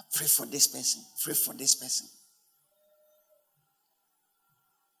 I pray for this person. Pray for this person.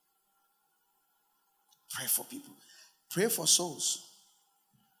 Pray for people. Pray for souls.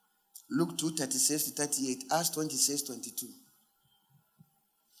 Luke 2:36-38. Acts 26:22.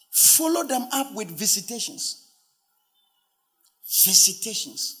 Follow them up with visitations.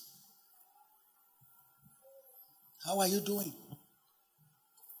 Visitations. How are you doing?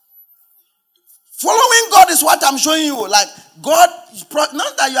 Following God is what I'm showing you. Like God,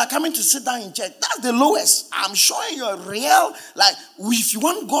 not that you are coming to sit down in church. That's the lowest. I'm showing you a real, like if you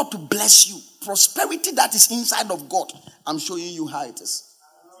want God to bless you, prosperity that is inside of God, I'm showing you how it is.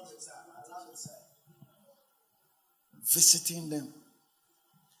 Visiting them.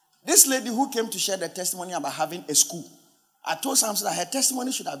 This lady who came to share the testimony about having a school, I told Samson that her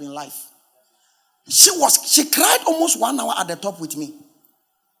testimony should have been live. She cried almost 1 hour at the top with me.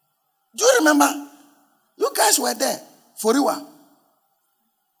 Do you remember? You guys were there for Riwa.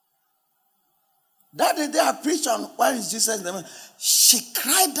 That day I preached on why is Jesus the man. She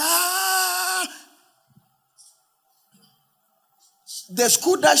cried. The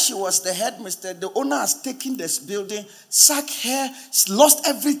school that she was the headmaster, the owner has taken this building, sacked her, lost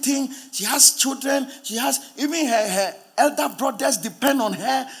everything. She has children. She has even her elder brothers depend on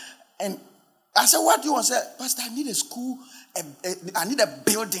her. And I said, what do you want to say? Pastor, I need a school. I need a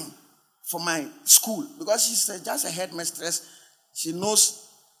building for my school. Because she's just a headmistress. She knows,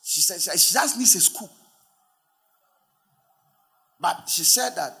 she says she just needs a school. But she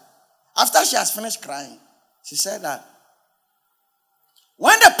said that after she has finished crying, she said that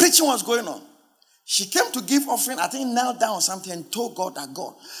when the preaching was going on, she came to give offering, I think knelt down or something and told God that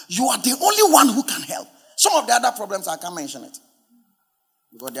God, you are the only one who can help. Some of the other problems I can't mention it.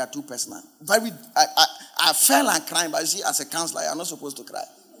 Because they are too personal. I felt like crying, but you see, as a counselor, I'm not supposed to cry.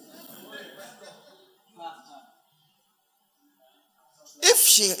 If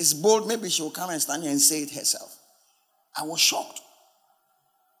she is bold, maybe she will come and stand here and say it herself. I was shocked.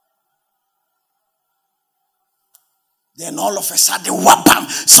 Then all of a sudden, wham,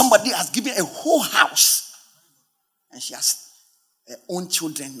 somebody has given a whole house. And she has her own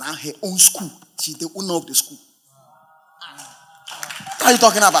children, now her own school. She's the owner of the school. What are you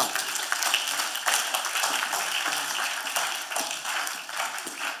talking about?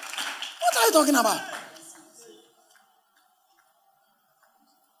 What are you talking about?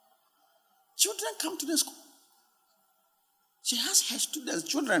 Children come to the school. She has her students,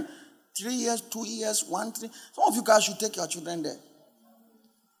 children, 3 years, 2 years, 1, 3. Some of you guys should take your children there.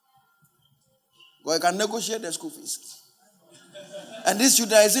 Or you can negotiate the school fees. And these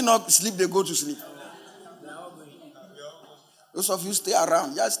children, is it not sleep, they go to sleep. Those of you stay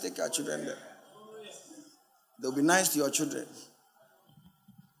around, just take your children there. They'll be nice to your children.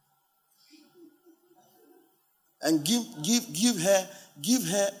 And give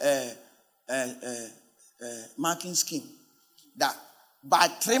her a marking scheme that by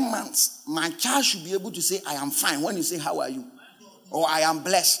 3 months, my child should be able to say, I am fine when you say, how are you? Or I am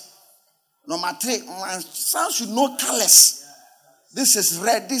blessed. Number 3, my son should know colors. This is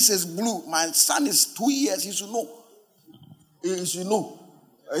red, this is blue. My son is 2 years, he should know. He should know.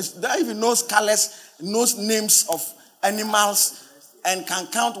 That even knows colors, knows names of animals, and can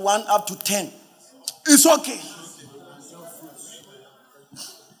count 1 up to 10. It's okay.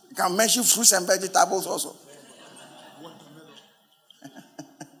 You can mention fruits and vegetables also.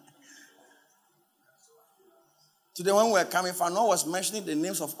 Today when we were coming, Fano was mentioning the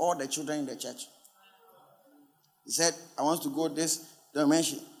names of all the children in the church. He said, I want to go this, don't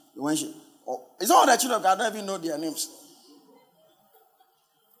mention. You mention. Oh, it's all the children, I don't even know their names.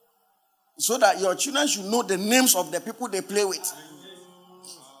 So that your children should know the names of the people they play with.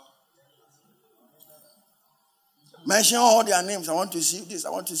 Mention all their names. I want to see this,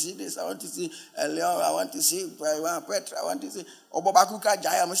 I want to see this, I want to see Elio, I want to see Petra, I want to see Obobakuka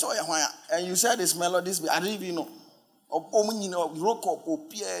Jaya. And you said this melody, I didn't even know.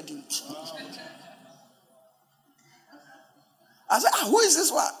 I said, who is this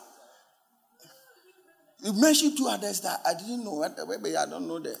one? You mentioned 2 others that I didn't know. Maybe I don't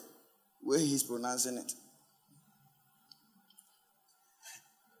know the way he's pronouncing it.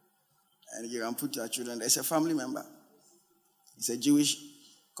 And you can put your children. There's a family member. It's a Jewish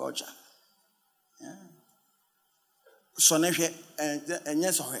culture. Yeah. So and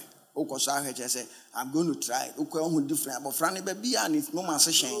yes, I'm going to try. Different, but Franny baby and it's no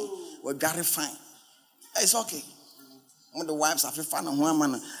shame. We're very fine. It's okay. When the wives are fun and one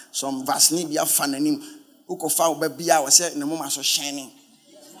man, some Vaseline be a fan and him. Uko baby, I was saying, the moment so shining.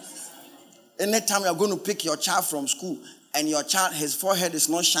 Anytime you're going to pick your child from school and your child, his forehead is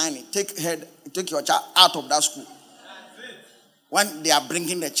not shining, take your child out of that school. When they are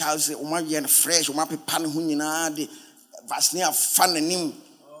bringing the child, say, "Uma fresh, uma pipan hunina the Vaseline fan and him."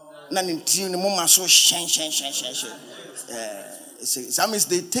 None in the moment so shine. That means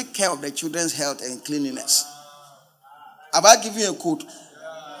they take care of the children's health and cleanliness. Have I given you a quote?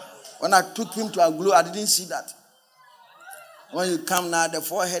 When I took him to a glue, I didn't see that. When you come now, the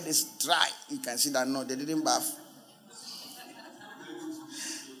forehead is dry. You can see that no, they didn't bath.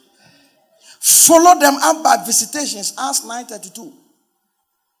 Follow them up by visitations. Acts 9:32.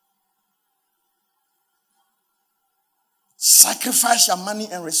 Sacrifice your money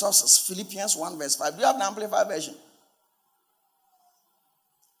and resources. Philippians 1:5. Do you have the Amplified version?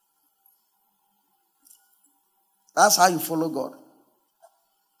 That's how you follow God.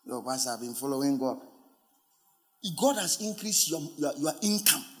 Your pastor have been following God. God has increased your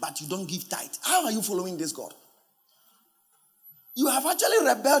income, but you don't give tithe. How are you following this God? You have actually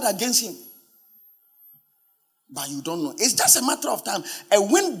rebelled against him. But you don't know. It's just a matter of time. A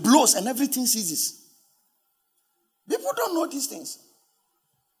wind blows and everything ceases. People don't know these things.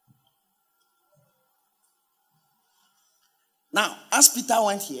 Now, as Peter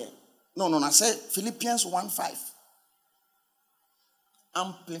went here, I said Philippians 1:5.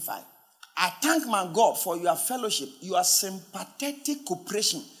 Amplify. I thank my God for your fellowship, your sympathetic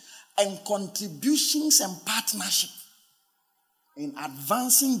cooperation, and contributions and partnership in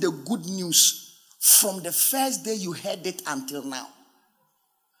advancing the good news from the first day you heard it until now.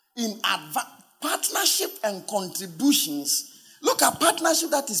 In partnership and contributions. Look at partnership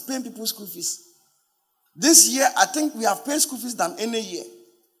that is paying people school fees. This year, I think we have paid school fees than any year.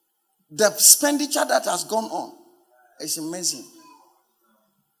 The expenditure that has gone on is amazing.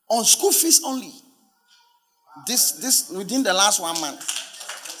 On school fees only. This within the last 1 month.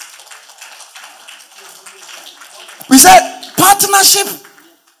 We said partnership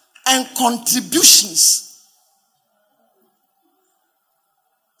and contributions.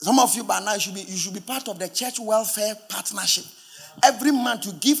 Some of you by now you should be part of the church welfare partnership. Every month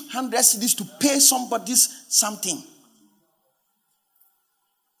you give 100 cedis to pay somebody's something.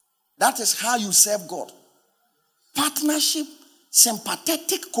 That is how you serve God. Partnership,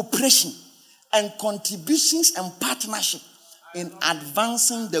 sympathetic cooperation, and contributions and partnership in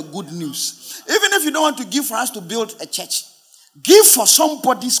advancing the good news. Even if you don't want to give for us to build a church, give for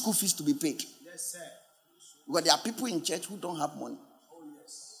somebody's school fees to be paid. Yes, sir. Because there are people in church who don't have money. Oh,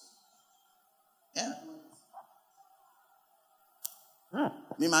 yes. Yeah.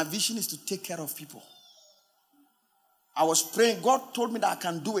 My vision is to take care of people. I was praying. God told me that I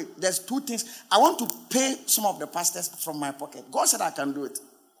can do it. There's 2 things. I want to pay some of the pastors from my pocket. God said I can do it.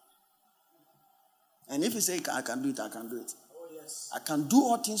 And if he says I can do it, I can do it. Oh, yes. I can do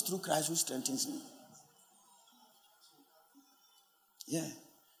all things through Christ who strengthens me. Yeah.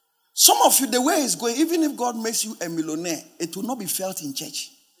 Some of you, the way it's going, even if God makes you a millionaire, it will not be felt in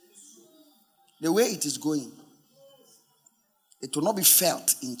church. The way it is going, it will not be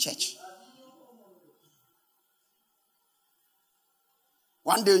felt in church.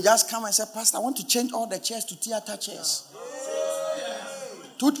 One day you just come and say, Pastor, I want to change all the chairs to theater chairs.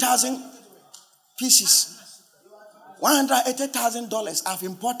 2,000 pieces. $180,000. I've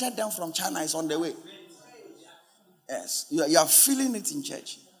imported them from China. It's on the way. Yes. You are feeling it in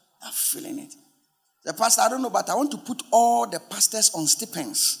church. You are feeling it. The pastor, I don't know, but I want to put all the pastors on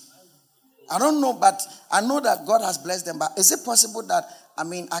stipends. I don't know, but I know that God has blessed them. But is it possible that,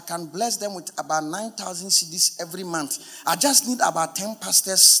 I can bless them with about 9,000 CDs every month? I just need about 10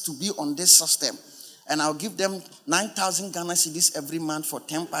 pastors to be on this system. And I'll give them 9,000 Ghana cedis every month for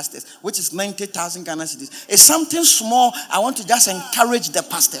 10 pastors, which is 90,000 Ghana cedis. It's something small. I want to just encourage the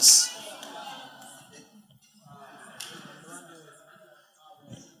pastors.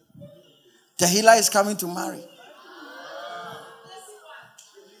 Tehila is coming to marry.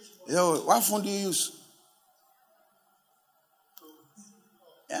 Yo, what phone do you use?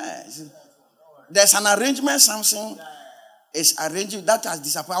 Yeah, there's an arrangement, something is arranging that has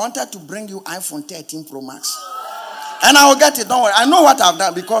disappeared. I wanted to bring you iPhone 13 Pro Max. And I will get it, don't worry. I know what I've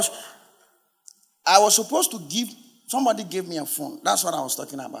done because I was supposed to somebody gave me a phone. That's what I was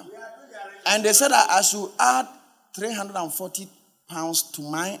talking about. And they said that I should add 340 pounds to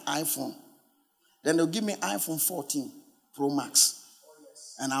my iPhone. Then they'll give me iPhone 14 Pro Max.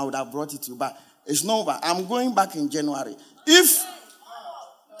 And I would have brought it to you. But it's not over. I'm going back in January. If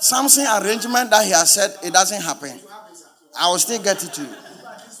something arrangement that he has said, it doesn't happen, I will still get it to you.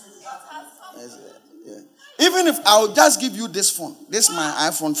 Yes, yeah. Even if I will just give you this phone. This is my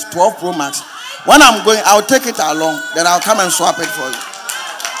iPhone 12 Pro Max. When I'm going, I'll take it along. Then I'll come and swap it for you.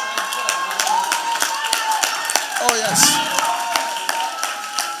 Oh, yes.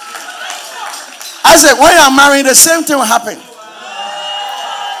 I said, when you are married, the same thing will happen.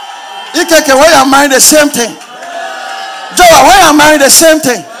 Ikeke, when you are married, the same thing. Joa, when you are married, the same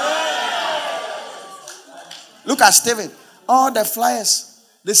thing. Look at Stephen. All the flyers,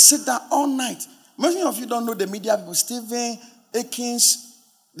 they sit down all night. Many of you don't know the media people. Stephen, Akins,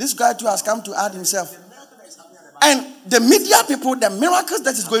 this guy too has come to add himself. And the media people, the miracles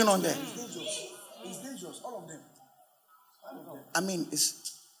that is going on there. It's dangerous, all of them.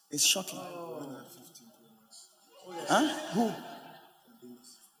 It's shocking. Huh? Who?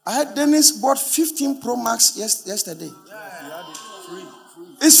 I had Dennis bought 15 Pro Max yesterday.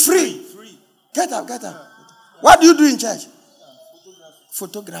 It's free. Get up. What do you do in church?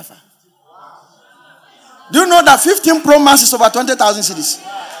 Photographer. Do you know that 15 Pro Max is over 20,000 cedis?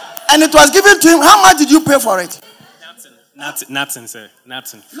 And it was given to him. How much did you pay for it? Nothing, sir.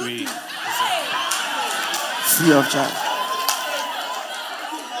 Nothing. Free. Free of charge.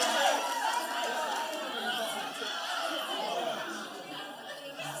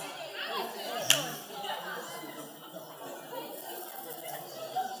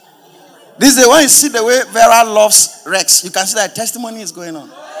 This is the way you see the way Vera loves Rex. You can see that testimony is going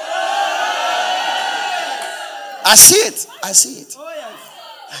on. I see it.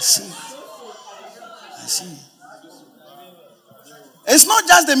 It's not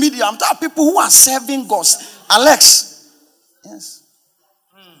just the media. I'm talking people who are serving God. Alex. Yes.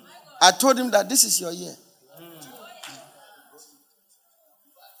 I told him that this is your year.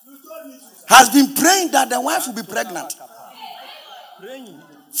 Has been praying that the wife will be pregnant.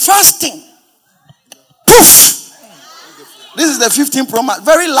 Fasting. Poof. This is the 15 Pro Max.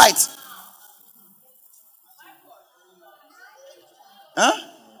 Very light. Huh?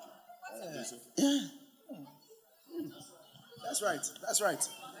 Yeah. That's right.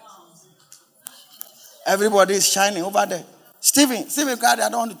 Everybody is shining over there. Stephen, I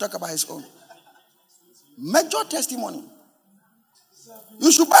don't want to talk about his own. Major testimony.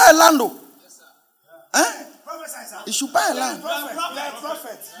 You should buy a land. Huh? You should buy a land.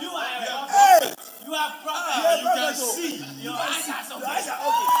 Prophet. You are prophet. You can see. Your eyes are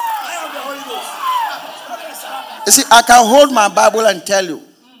open. I am the Holy Ghost. You see, I can hold my Bible and tell you.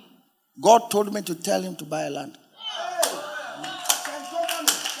 God told me to tell him to buy a land.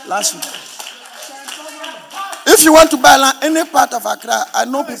 Last week. If you want to buy land, any part of Accra, I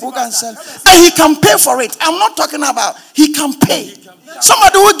know people can sell. And he can pay for it. I'm not talking about, he can pay.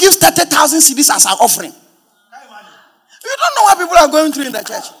 Somebody who gives 30,000 cedis as an offering. You don't know what people are going through in the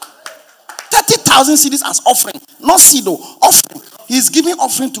church. 30,000 cedis as offering. Not seed, offering. He's giving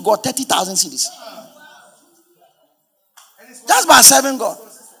offering to God, 30,000 cedis. Just by serving God.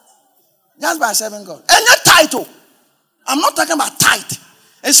 And your title. I'm not talking about tithe.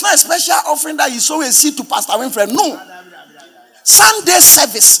 It's not a special offering that you sow a seed to Pastor Winfred. No. Sunday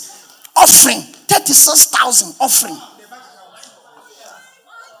service. Offering. 36,000 offering.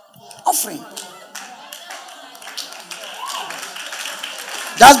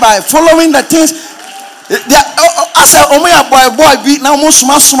 Just by following the things. I said, boy, beat now.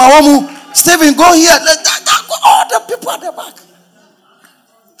 Stephen, go here. All the people at the back.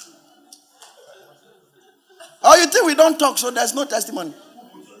 Oh, you think we don't talk, so there's no testimony?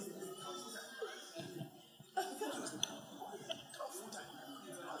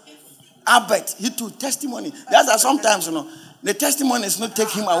 I bet he took testimony. That's why sometimes, the testimonies not take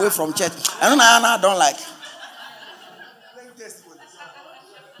him away from church. I don't like.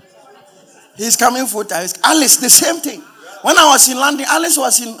 He's coming full time. Alice, the same thing. When I was in London, Alice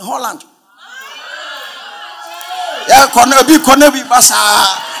was in Holland. Yeah, Konebi, Basa.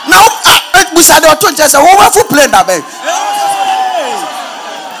 Now, we said the two just a plane that way.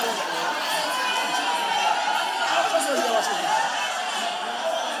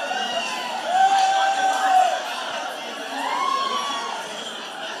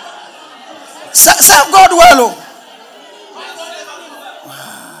 Serve God well.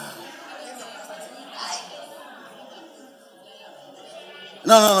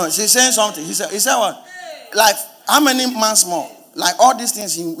 No. She's saying something. He said what? Like how many months more? Like all these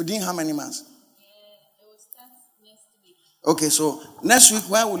things within how many months? It will start next week. Okay, so next week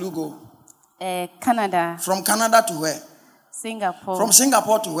where will you go? Canada. From Canada to where? Singapore. From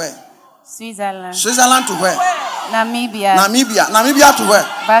Singapore to where? Switzerland. Switzerland to where? Namibia. Namibia to where?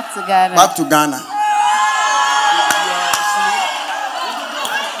 Back to Ghana. Back to Ghana.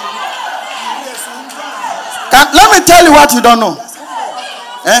 Let me tell you what you don't know.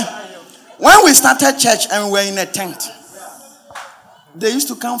 When we started church and we were in a tent, they used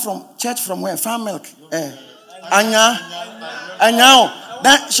to come from church from where? Farm milk. Anya.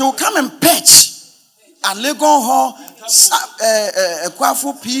 Then she will come and pitch at Legon Hall,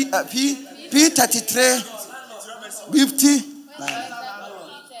 Kwafu P33, 50.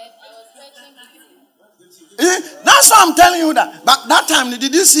 That's why I'm telling you that. But that time,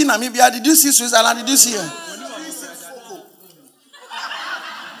 did you see Namibia? Did you see Switzerland? Did you see her?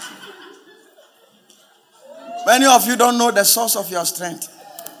 Many of you don't know the source of your strength.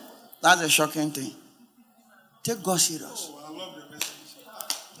 That's a shocking thing. Take God serious.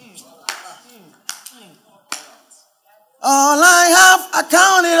 All I have, I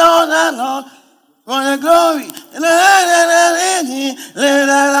count it all and all for the glory. Live the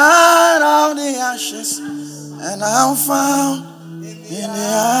light of the ashes, and I'm found in the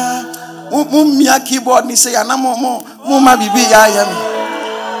eye. Mumia keyboard ni say mama bibi ya.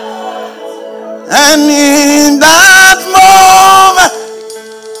 And in that moment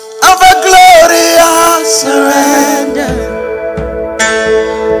of a glorious surrender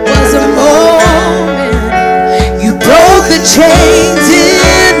was a moment you broke the chains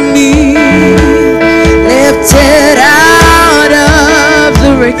in me, lifted out of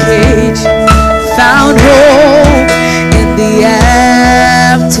the wreckage, found hope in the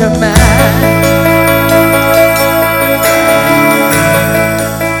aftermath.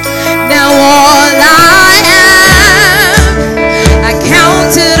 Now all I am, I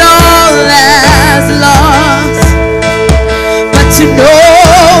count it all as loss, but to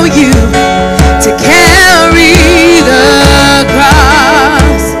know you, to carry the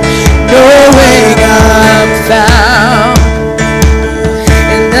cross, knowing I'm found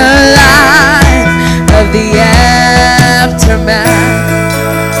in the light of the aftermath.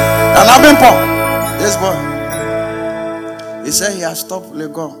 And I've been Paul. This boy. He said he has stopped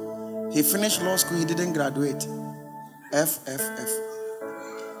Legon. He finished law school, he didn't graduate. F.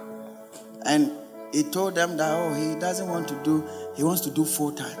 And he told them that, he doesn't want to do, he wants to do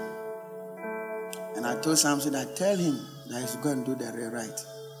full time. And I told Samson, I tell him that he's going to do the rewrite.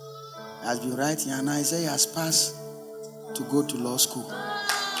 He has been writing, and I say he has passed to go to law school.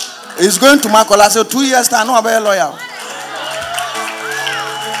 He's going to Makola, so 2 years time, no about a lawyer.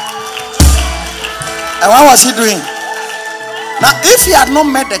 And what was he doing? Now, if he had not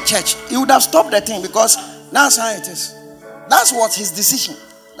met the church, he would have stopped the thing, because that's how it is. That's what his decision,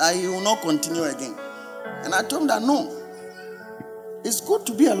 that he will not continue again. And I told him that no, it's good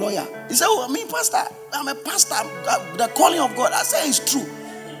to be a lawyer. He said, pastor, I'm a pastor. The calling of God, I say it's true.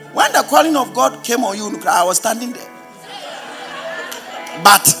 When the calling of God came on you, I was standing there.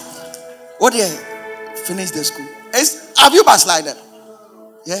 But, finish the school. Have you backslided?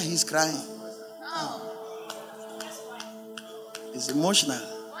 Yeah, he's crying. It's emotional.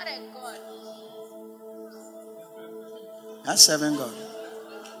 What a God. That's serving God.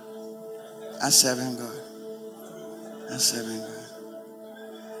 That's serving God. That's serving God.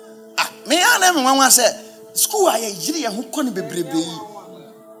 Me and everyone said, school I yiri who can be brebe.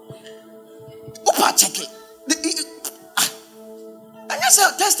 Opa check it. I guess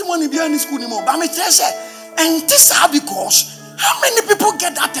a testimony behind the school anymore. But me tell say, and this is because how many people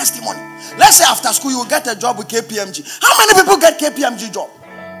get that testimony? Let's say after school you will get a job with KPMG. How many people get KPMG job?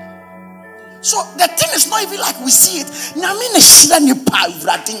 So the thing is not even like we see it.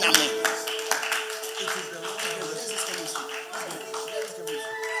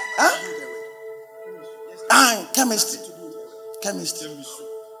 Ah, chemistry. Chemistry.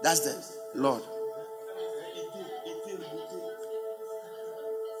 That's the Lord.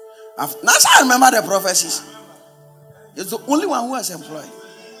 Now I remember the prophecies. It's the only one who was employed.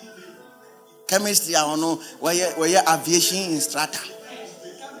 Chemistry, I don't know, where you aviation instructor.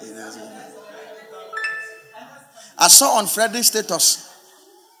 I saw on Frederick's status.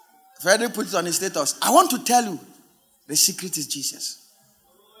 Frederick put it on his status. I want to tell you, the secret is Jesus.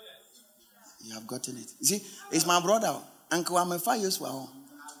 You have gotten it. You see, it's my brother. Uncle, I'm a 5 years old.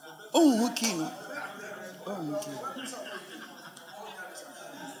 Oh, who king? Oh, who king?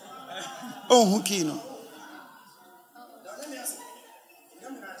 Oh, who king?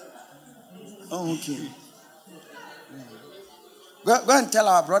 Oh, who king? Go and tell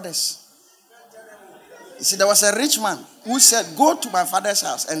our brothers. You see, there was a rich man who said, go to my father's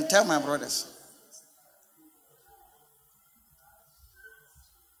house and tell my brothers.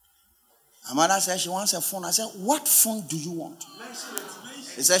 My mother said she wants a phone. I said, what phone do you want?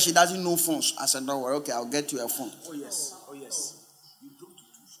 He said she doesn't know phones. I said, don't worry, okay, I'll get you a phone. Oh, yes. Oh, yes. You drove to 2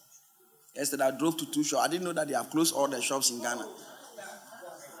 shops. Yesterday I drove to 2 shops. I didn't know that they have closed all the shops in Ghana.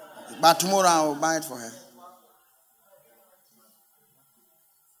 But tomorrow I will buy it for her.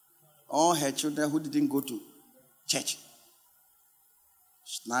 All her children who didn't go to church.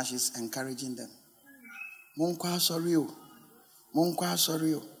 Now she's encouraging them. Monkwa sorry. Monkwa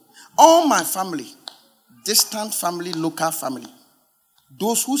sorry. All my family, distant family, local family,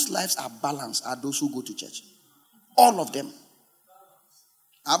 those whose lives are balanced are those who go to church. All of them.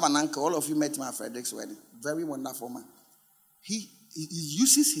 I have an uncle, all of you met him at Frederick's wedding. Very wonderful man. He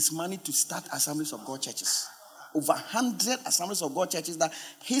uses his money to start Assemblies of God churches. Over 100 Assemblies of God churches that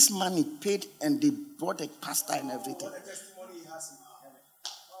his money paid, and they brought a pastor and everything. What a testimony he has in heaven.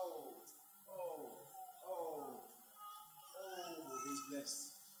 He's blessed.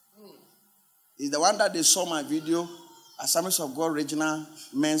 He's the one that they saw my video, Assemblies of God Regional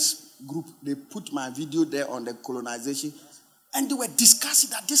Men's Group. They put my video there on the colonization. And they were discussing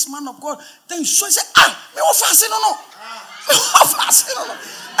that this man of God. Then he said, me what fasting or no? Me what fasting or no?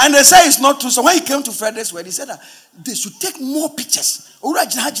 And they say it's not true. So when he came to Frederick's wedding, he said that they should take more pictures.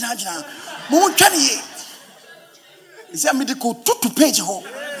 He said, me they go to page home.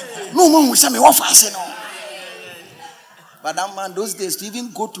 No man will say me what fasting or. But that man, those days, to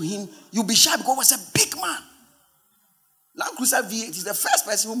even go to him, you'll be shy because he was a big man. Land Cruiser V8 is the first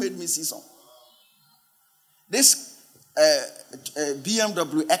person who made me see some. This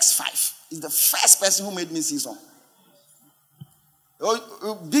BMW X5 is the first person who made me see some.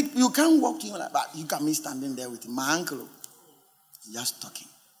 Big, you can't walk to him like that. You got me standing there with him. My uncle, just talking.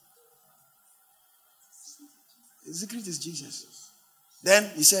 The secret is Jesus.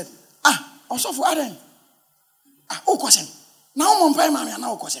 Then he said, also for Adam. Oh, question. Now, Mompay Mammy,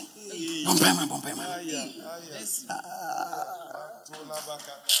 now, question. Mompay Mammy.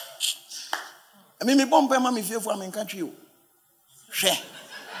 I mean, me Mompay Mammy, if you're from in country, share.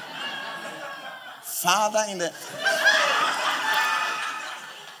 Father in the.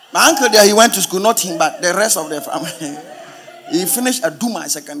 My uncle there, he went to school, not him, but the rest of the family. He finished at Duma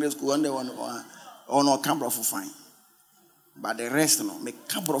Secondary School, and they on Canberra for fine. But the rest, no, me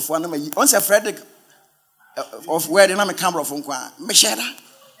Canberra for one. Once a Frederick. Of where they know me camera from me share that.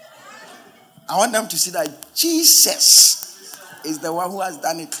 I want them to see that Jesus is the one who has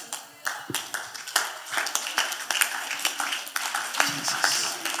done it.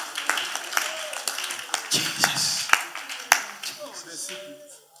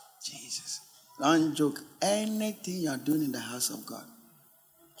 Jesus. Don't joke. Anything you are doing in the house of God,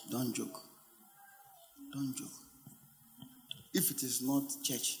 don't joke. Don't joke. If it is not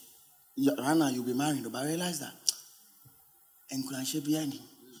church, right now you'll be married, but realize that. And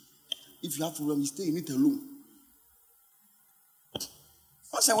if you have problem, you stay in it alone.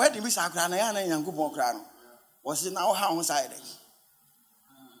 Once a wedding, Miss Akrana and Yango Krano was in our house side.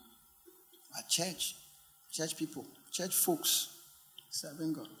 But church people, church folks,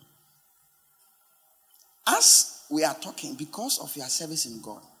 serving God. As we are talking, because of your service in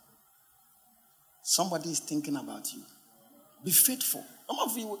God, somebody is thinking about you. Be faithful. Some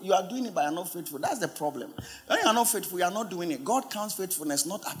of you are doing it, but you are not faithful. That's the problem. When you are not faithful, you are not doing it. God counts faithfulness,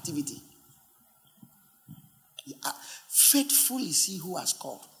 not activity. Faithful is he who has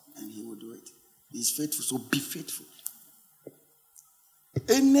called, and he will do it. He is faithful, so be faithful.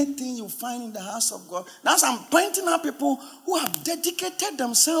 Anything you find in the house of God. Now I'm pointing out people who have dedicated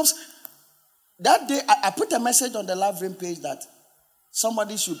themselves. That day, I put a message on the live room page that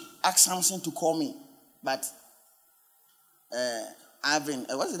somebody should ask Samson to call me, but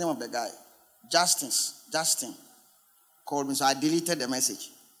what's the name of the guy? Justin called me, so I deleted the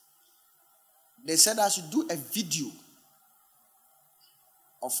message. they said I should do a video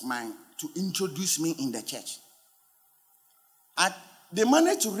of mine to introduce me in the church. They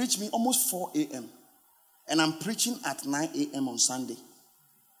managed to reach me almost 4 a.m. And I'm preaching at 9 a.m. on Sunday.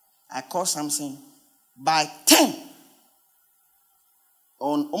 I called something. By 10,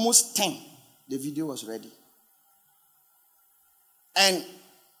 on almost 10, the video was ready. And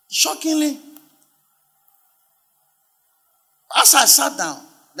shockingly, as I sat down,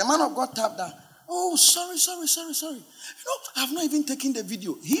 the man of God tapped down. Oh, sorry. I've not even taken the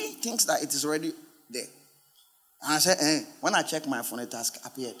video. He thinks that it is already there. And I said, when I checked my phone, it has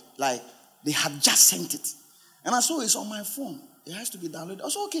appeared. Like, they had just sent it. And I saw it's on my phone. It has to be downloaded. I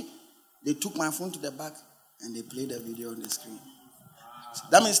said, okay. They took my phone to the back and they played the video on the screen.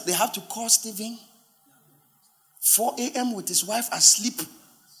 That means they have to call Stephen 4 a.m. with his wife asleep.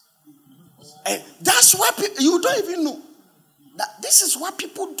 And that's why you don't even know. That this is what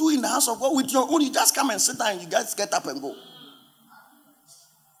people do in the house of God with your own. You just come and sit down and you guys get up and go.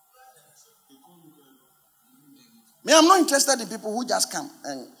 Me, I'm not interested in people who just come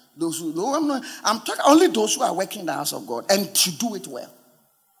and those who don't. I'm talking only those who are working in the house of God and to do it well.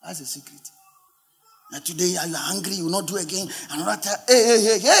 That's a secret. And today you are hungry, you will not do again. Another time,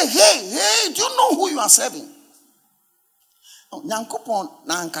 hey, do you know who you are serving?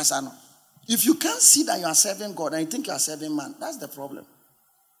 If you can't see that you are serving God and you think you are serving man, that's the problem.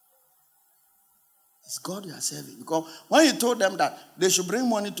 It's God you are serving. Because when he told them that they should bring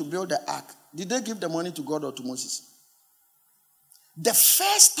money to build the ark, did they give the money to God or to Moses? The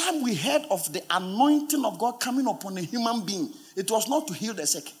first time we heard of the anointing of God coming upon a human being, it was not to heal the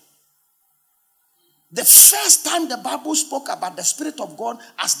sick. The first time the Bible spoke about the Spirit of God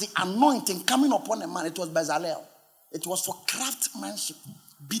as the anointing coming upon a man, it was Bezalel. It was for craftsmanship,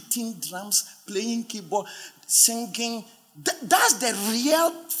 beating drums, playing keyboard, singing. That's the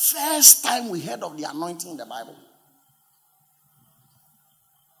real first time we heard of the anointing in the Bible.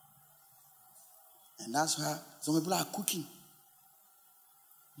 And that's why some people are cooking.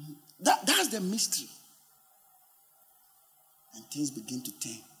 That's the mystery. And things begin to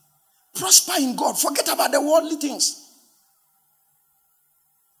turn. Prosper in God. Forget about the worldly things.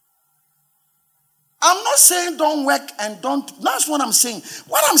 I'm not saying don't work and don't. That's what I'm saying.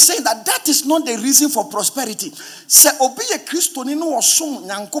 What I'm saying that is not the reason for prosperity. Say obi ye Christo ni no osom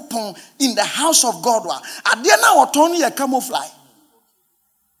nyankopon in the house of God wa. Ade na otoni ye camouflage.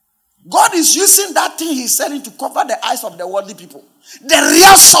 God is using that thing he's selling to cover the eyes of the worldly people. The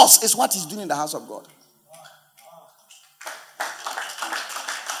real source is what he's doing in the house of God.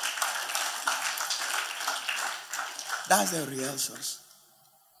 That's the real source.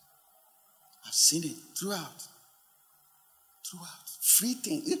 I've seen it throughout. Free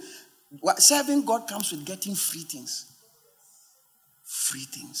things. Serving God comes with getting free things. Free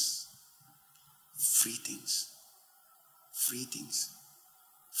things. Free things. Free things.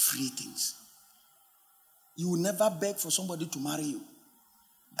 Free things. You will never beg for somebody to marry you.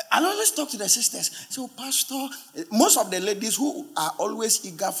 I always talk to the sisters. So, Pastor, most of the ladies who are always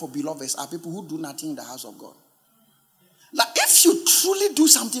eager for beloveds are people who do nothing in the house of God. Like, if you truly do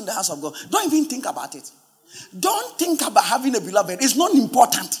something in the house of God, don't even think about it. Don't think about having a beloved. It's not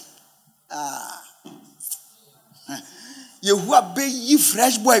important. You who are be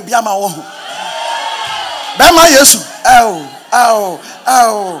fresh boy, be a ma Bema Yesu.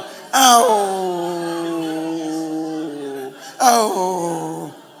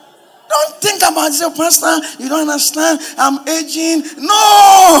 Don't think about it, Pastor. You don't understand. I'm aging.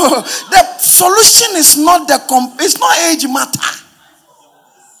 No, the solution is not it's not age matter.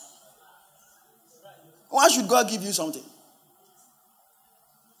 Why should God give you something?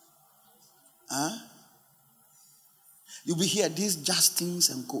 You'll be here, these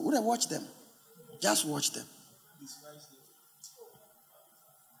Justins and co. Would I watch them? Just watch them.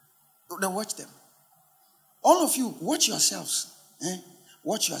 Would I watch them? All of you, watch yourselves.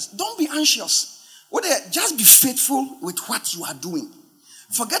 Watch yourselves. Don't be anxious. Just be faithful with what you are doing.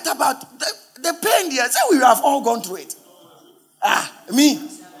 Forget about the pain there. Say we have all gone through it. Me,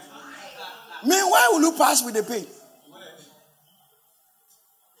 why will you pass with the pain?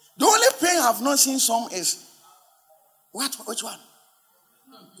 The only pain I have not seen some is which one?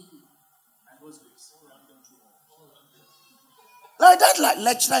 Like that, like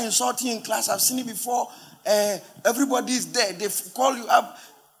lecturer insulting in class. I've seen it before. Everybody is there. They call you up.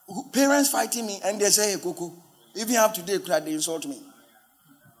 Parents fighting me, and they say, "Hey, Coco, even up today, they insult me."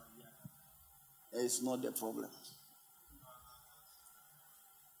 It's not the problem.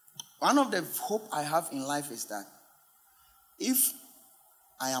 One of the hope I have in life is that if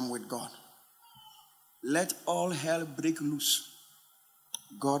I am with God, let all hell break loose.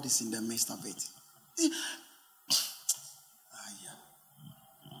 God is in the midst of it.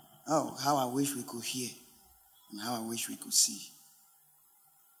 Oh, how I wish we could hear and how I wish we could see.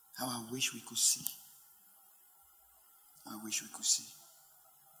 How I wish we could see. I wish we could see.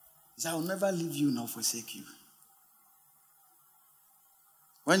 He said, I will never leave you nor forsake you.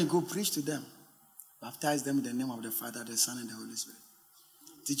 When you go preach to them, baptize them in the name of the Father, the Son, and the Holy Spirit,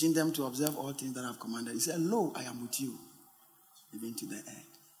 teaching them to observe all things that I have commanded. He said, lo, I am with you, even to the end.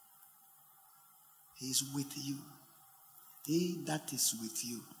 He is with you. He that is with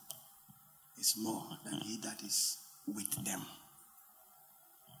you is more than he that is with them.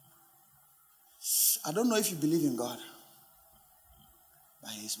 I don't know if you believe in God,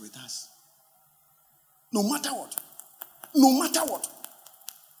 but he is with us. No matter what. No matter what.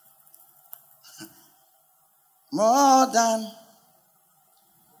 More than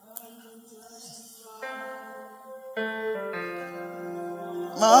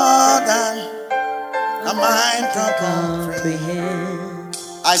a mind can comprehend.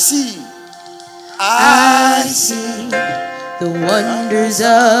 I see the wonders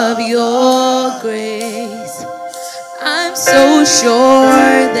of your grace. I'm so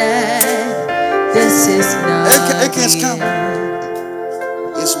sure that this is not the end.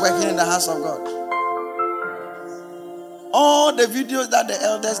 It's working in the house of God. All the videos that the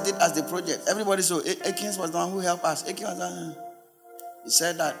elders did as the project, everybody saw. Akins was the one who helped us. Akins was the one. He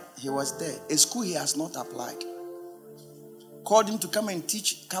said that he was there. A school he has not applied. Called him to come and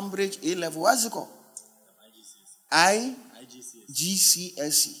teach Cambridge A-level. What's it called?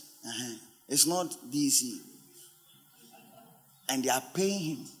 GCSE. It's not BC. And they are paying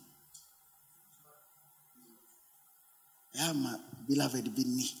him. Yeah, my beloved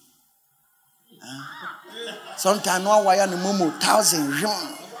Bini. Sometimes no wire no momo 1,000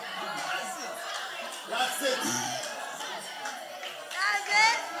 yuan.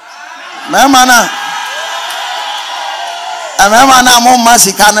 Memana. Memana mo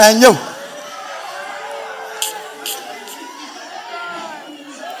masika na enyo.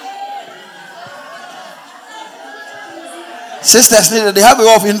 Sisters, they have a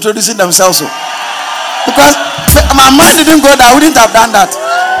way of introducing themselves. Because my mind didn't go there, I wouldn't have done that.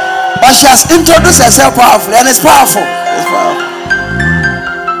 But she has introduced herself powerfully, and it's powerful. It's powerful.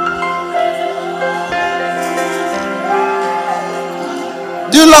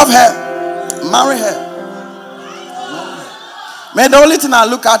 Do you love her? Marry her. May the only thing I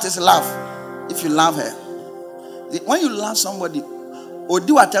look at is love. If you love her. When you love somebody, or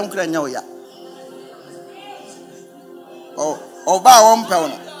do a time ya. Oh, ba one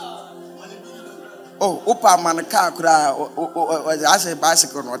pound. Oh, Opa Manaka Kura, I say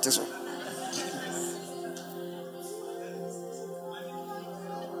bicycle notice.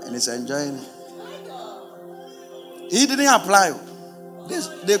 And he's enjoying it. He didn't apply.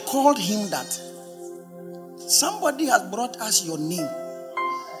 They called him that. Somebody has brought us your name.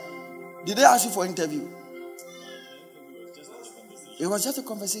 Did they ask you for interview? It was just a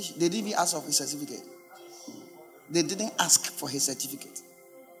conversation. They didn't even ask for his certificate. They didn't ask for his certificate.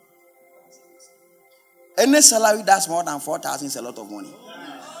 Any salary that's more than 4,000 is a lot of money.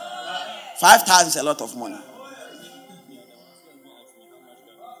 5,000 is a lot of money.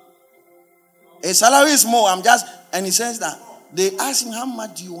 A salary is more. And he says that they ask him, how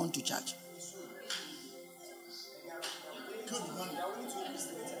much do you want to charge?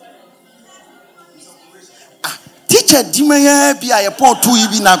 Teacher, do you be a poor 2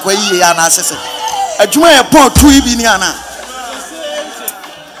 EB na kwa ya na asese? A juma a poor 2 EB ni ana.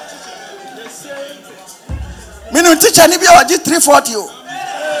 Minimum teacher ni be a 340.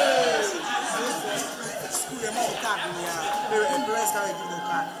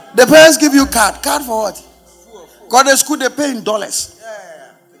 The parents give you card. Card for what? Because the school they pay in dollars.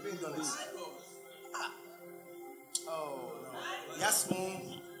 They pay in dollars. Oh no. Yes,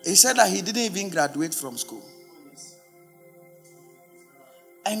 he said that he didn't even graduate from school.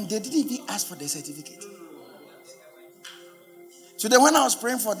 And they didn't even ask for the certificate. So then when I was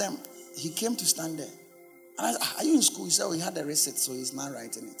praying for them, he came to stand there. And I said, are you in school? He said, he had the receipt, so he's not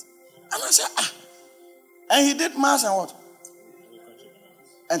writing it. And I said, And he did maths and what?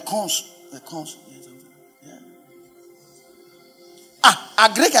 And cons. The cons. Yeah.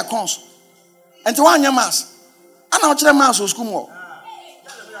 A Greek a cons. And to one year maths. And I'll tell maths or school more.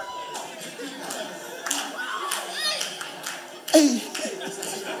 Hey.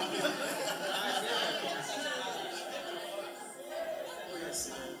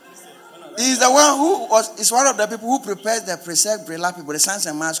 He's the one is one of the people who prepares the preserved Brela people, the science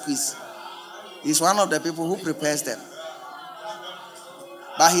and maths quiz. He's one of the people who prepares them.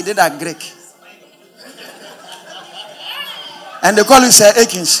 But he did a Greek. And they call you Sir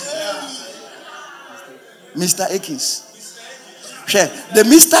Akins. Mr. Akins. Sure. The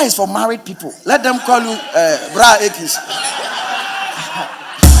Mr. is for married people. Let them call you Bra Akins.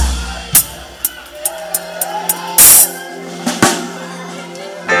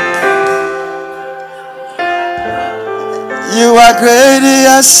 You are great,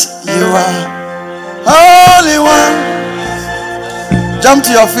 yes, you are Holy One. Jump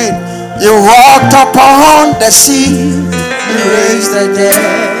to your feet. You walked upon the sea. You raised the dead.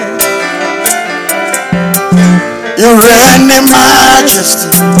 You reign in majesty,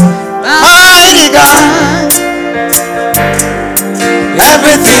 mighty God.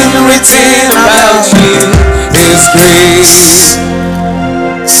 Everything written about you is grace.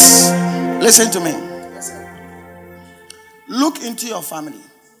 Listen to me. Look into your family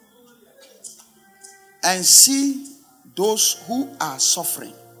and see those who are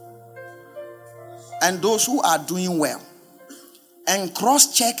suffering and those who are doing well, and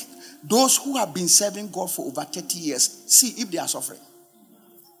cross-check those who have been serving God for over 30 years. See if they are suffering.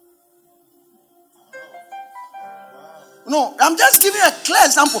 No, I'm just giving a clear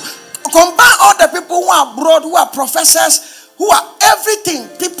example. Combine all the people who are abroad, who are professors, who are everything,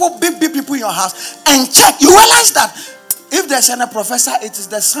 people, big people in your house, and check. You realize that if there's any professor, it is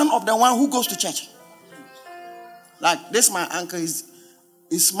the son of the one who goes to church. Like this, my uncle, his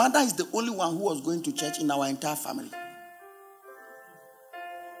mother is the only one who was going to church in our entire family.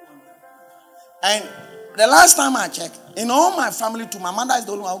 And the last time I checked, in all my family too, my mother is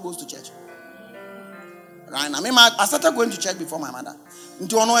the only one who goes to church. Right? I mean, I started going to church before my mother.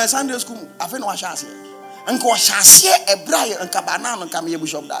 Into a Sunday school, I feel no chance here. And go chance here, a briar and cabana and come here,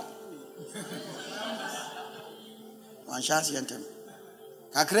 bishop that. One chance here,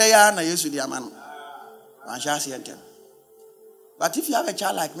 Kakreya na Yesu diamano. One chance here. But if you have a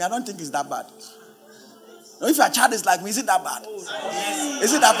child like me, I don't think it's that bad. No, if your child is like me, is it that bad?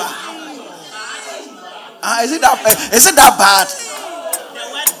 Is it that bad? Is it that bad?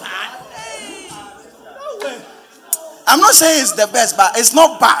 I'm not saying it's the best, but it's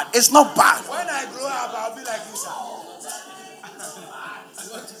not bad. It's not bad. When I grow up, I'll be like you, sir.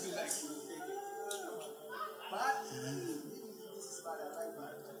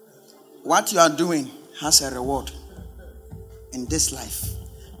 What you are doing has a reward in this life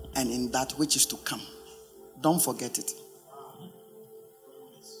and in that which is to come. Don't forget it.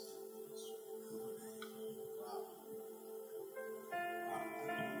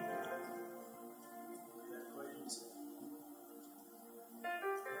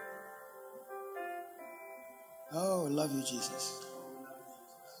 Oh, love you, Jesus.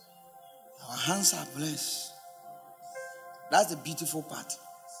 Our hands are blessed. That's the beautiful part.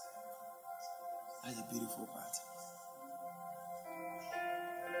 That's the beautiful part.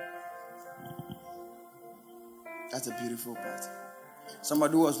 That's the beautiful part.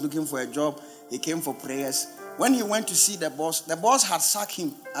 Somebody who was looking for a job, he came for prayers. When he went to see the boss had sacked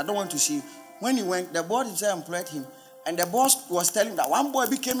him. I don't want to see. When he went, the boss himself employed him. And the boss was telling him that one boy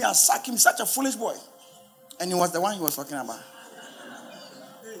became here and sacked him, such a foolish boy. And he was the one he was talking about.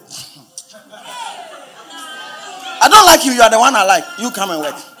 I don't like you. You are the one I like. You come and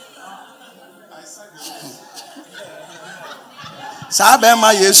work.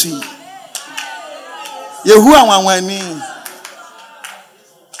 Sabema Yesu. Yehuwa wanwani.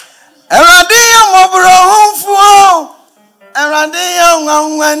 Eradiya mobro humfuo. Eradiya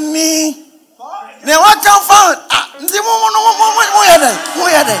wanwani. Ne waka found. Ndi mu yede.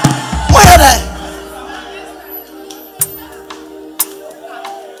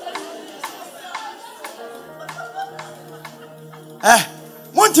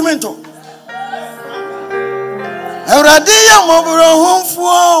 Montimento. Eradiya mobro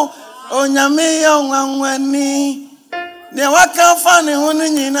humfuo. Onyame ya wanwani. Ne waka found ne hunu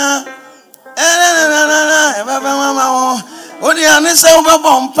nyina. Baba mama. Odi anise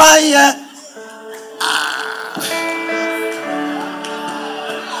ubaba mpaye.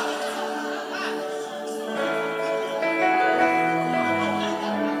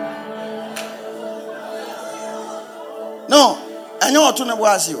 No, I know what to know.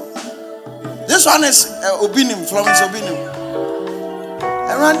 This one is Obinim, Florence Obinim.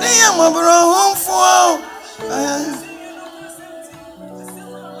 Eradiya mobro humfuo.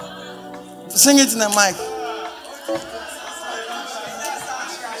 Sing it in the mic.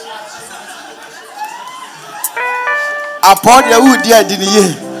 Upon your wood, dear, didn't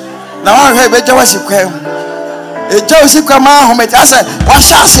you? Now I heard better was you came. A Joseph Kama who made us what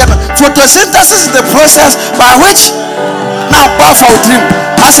shall say photosynthesis is the process by which now powerful dream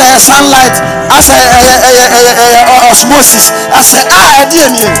as a sunlight, as a osmosis, as a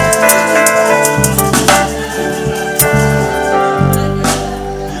DNA.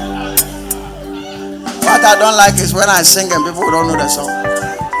 What I don't like is when I sing and people don't know the song.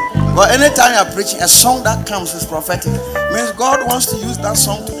 But anytime you're preaching, a song that comes is prophetic. Means God wants to use that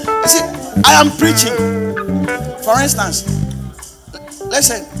song to. You see, I am preaching. For instance,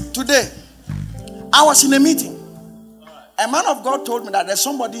 listen, today, I was in a meeting. A man of God told me that there's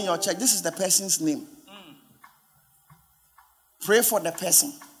somebody in your church. This is the person's name. Pray for the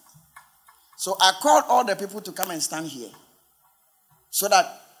person. So I called all the people to come and stand here so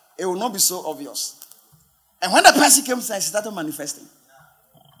that it will not be so obvious. And when the person came, he started manifesting.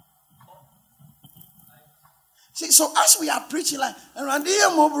 See, so as we are preaching, like, what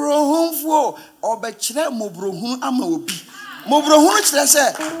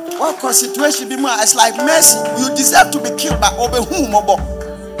situation be more? It's like mercy. You deserve to be killed by Obehum Mobo.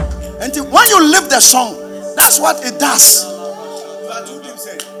 And when you live the song, that's what it does.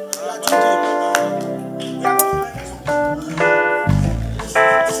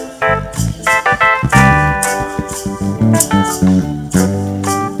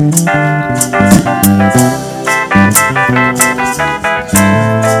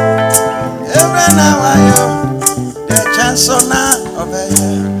 Every now and then, the chance of a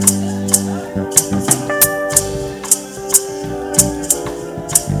year.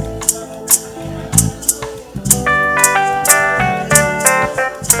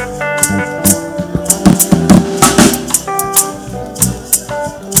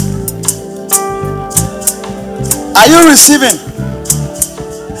 Are you receiving?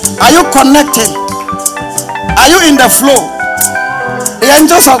 Are you connecting? Are you in the flow? The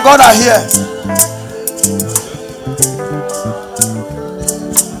angels of God are here.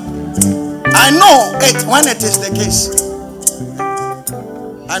 I know it when it is the case.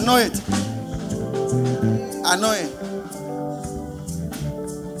 I know it. I know it.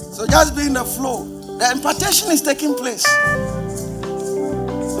 So just be in the flow. The impartation is taking place.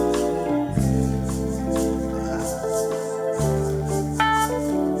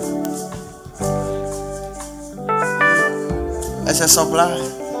 It's a supply.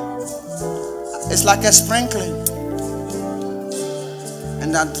 It's like a sprinkling.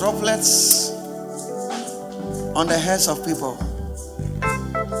 And there are droplets on the heads of people.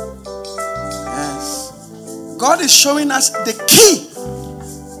 Yes. God is showing us the key.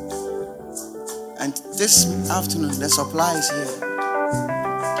 And this afternoon, the supply is here.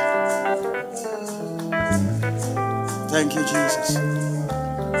 Thank you, Jesus.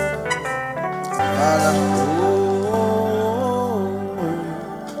 Father,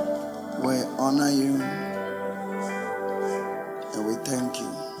 we honor you and we thank you.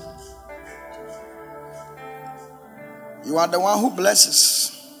 You are the one who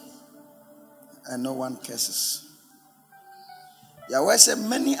blesses and no one curses. Yahweh said,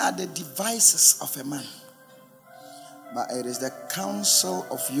 many are the devices of a man, but it is the counsel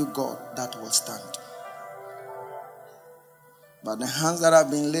of you, God, that will stand. But the hands that have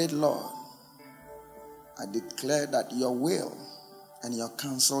been laid, Lord, I declare that your will and your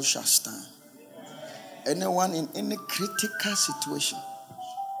counsel shall stand. Anyone in any critical situation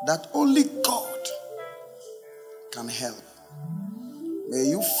that only God can help, may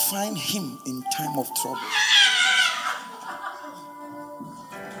you find him in time of trouble.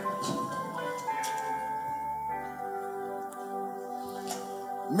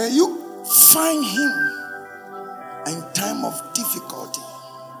 May you find him in time of difficulty.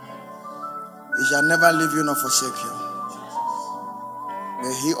 He shall never leave you nor forsake you.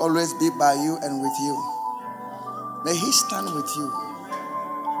 May he always be by you and with you. May he stand with you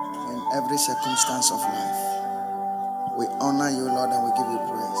in every circumstance of life. We honor you, Lord, and we give you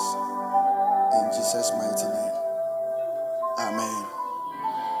praise. In Jesus' mighty name. Amen.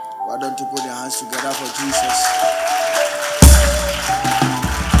 Why don't you put your hands together for Jesus?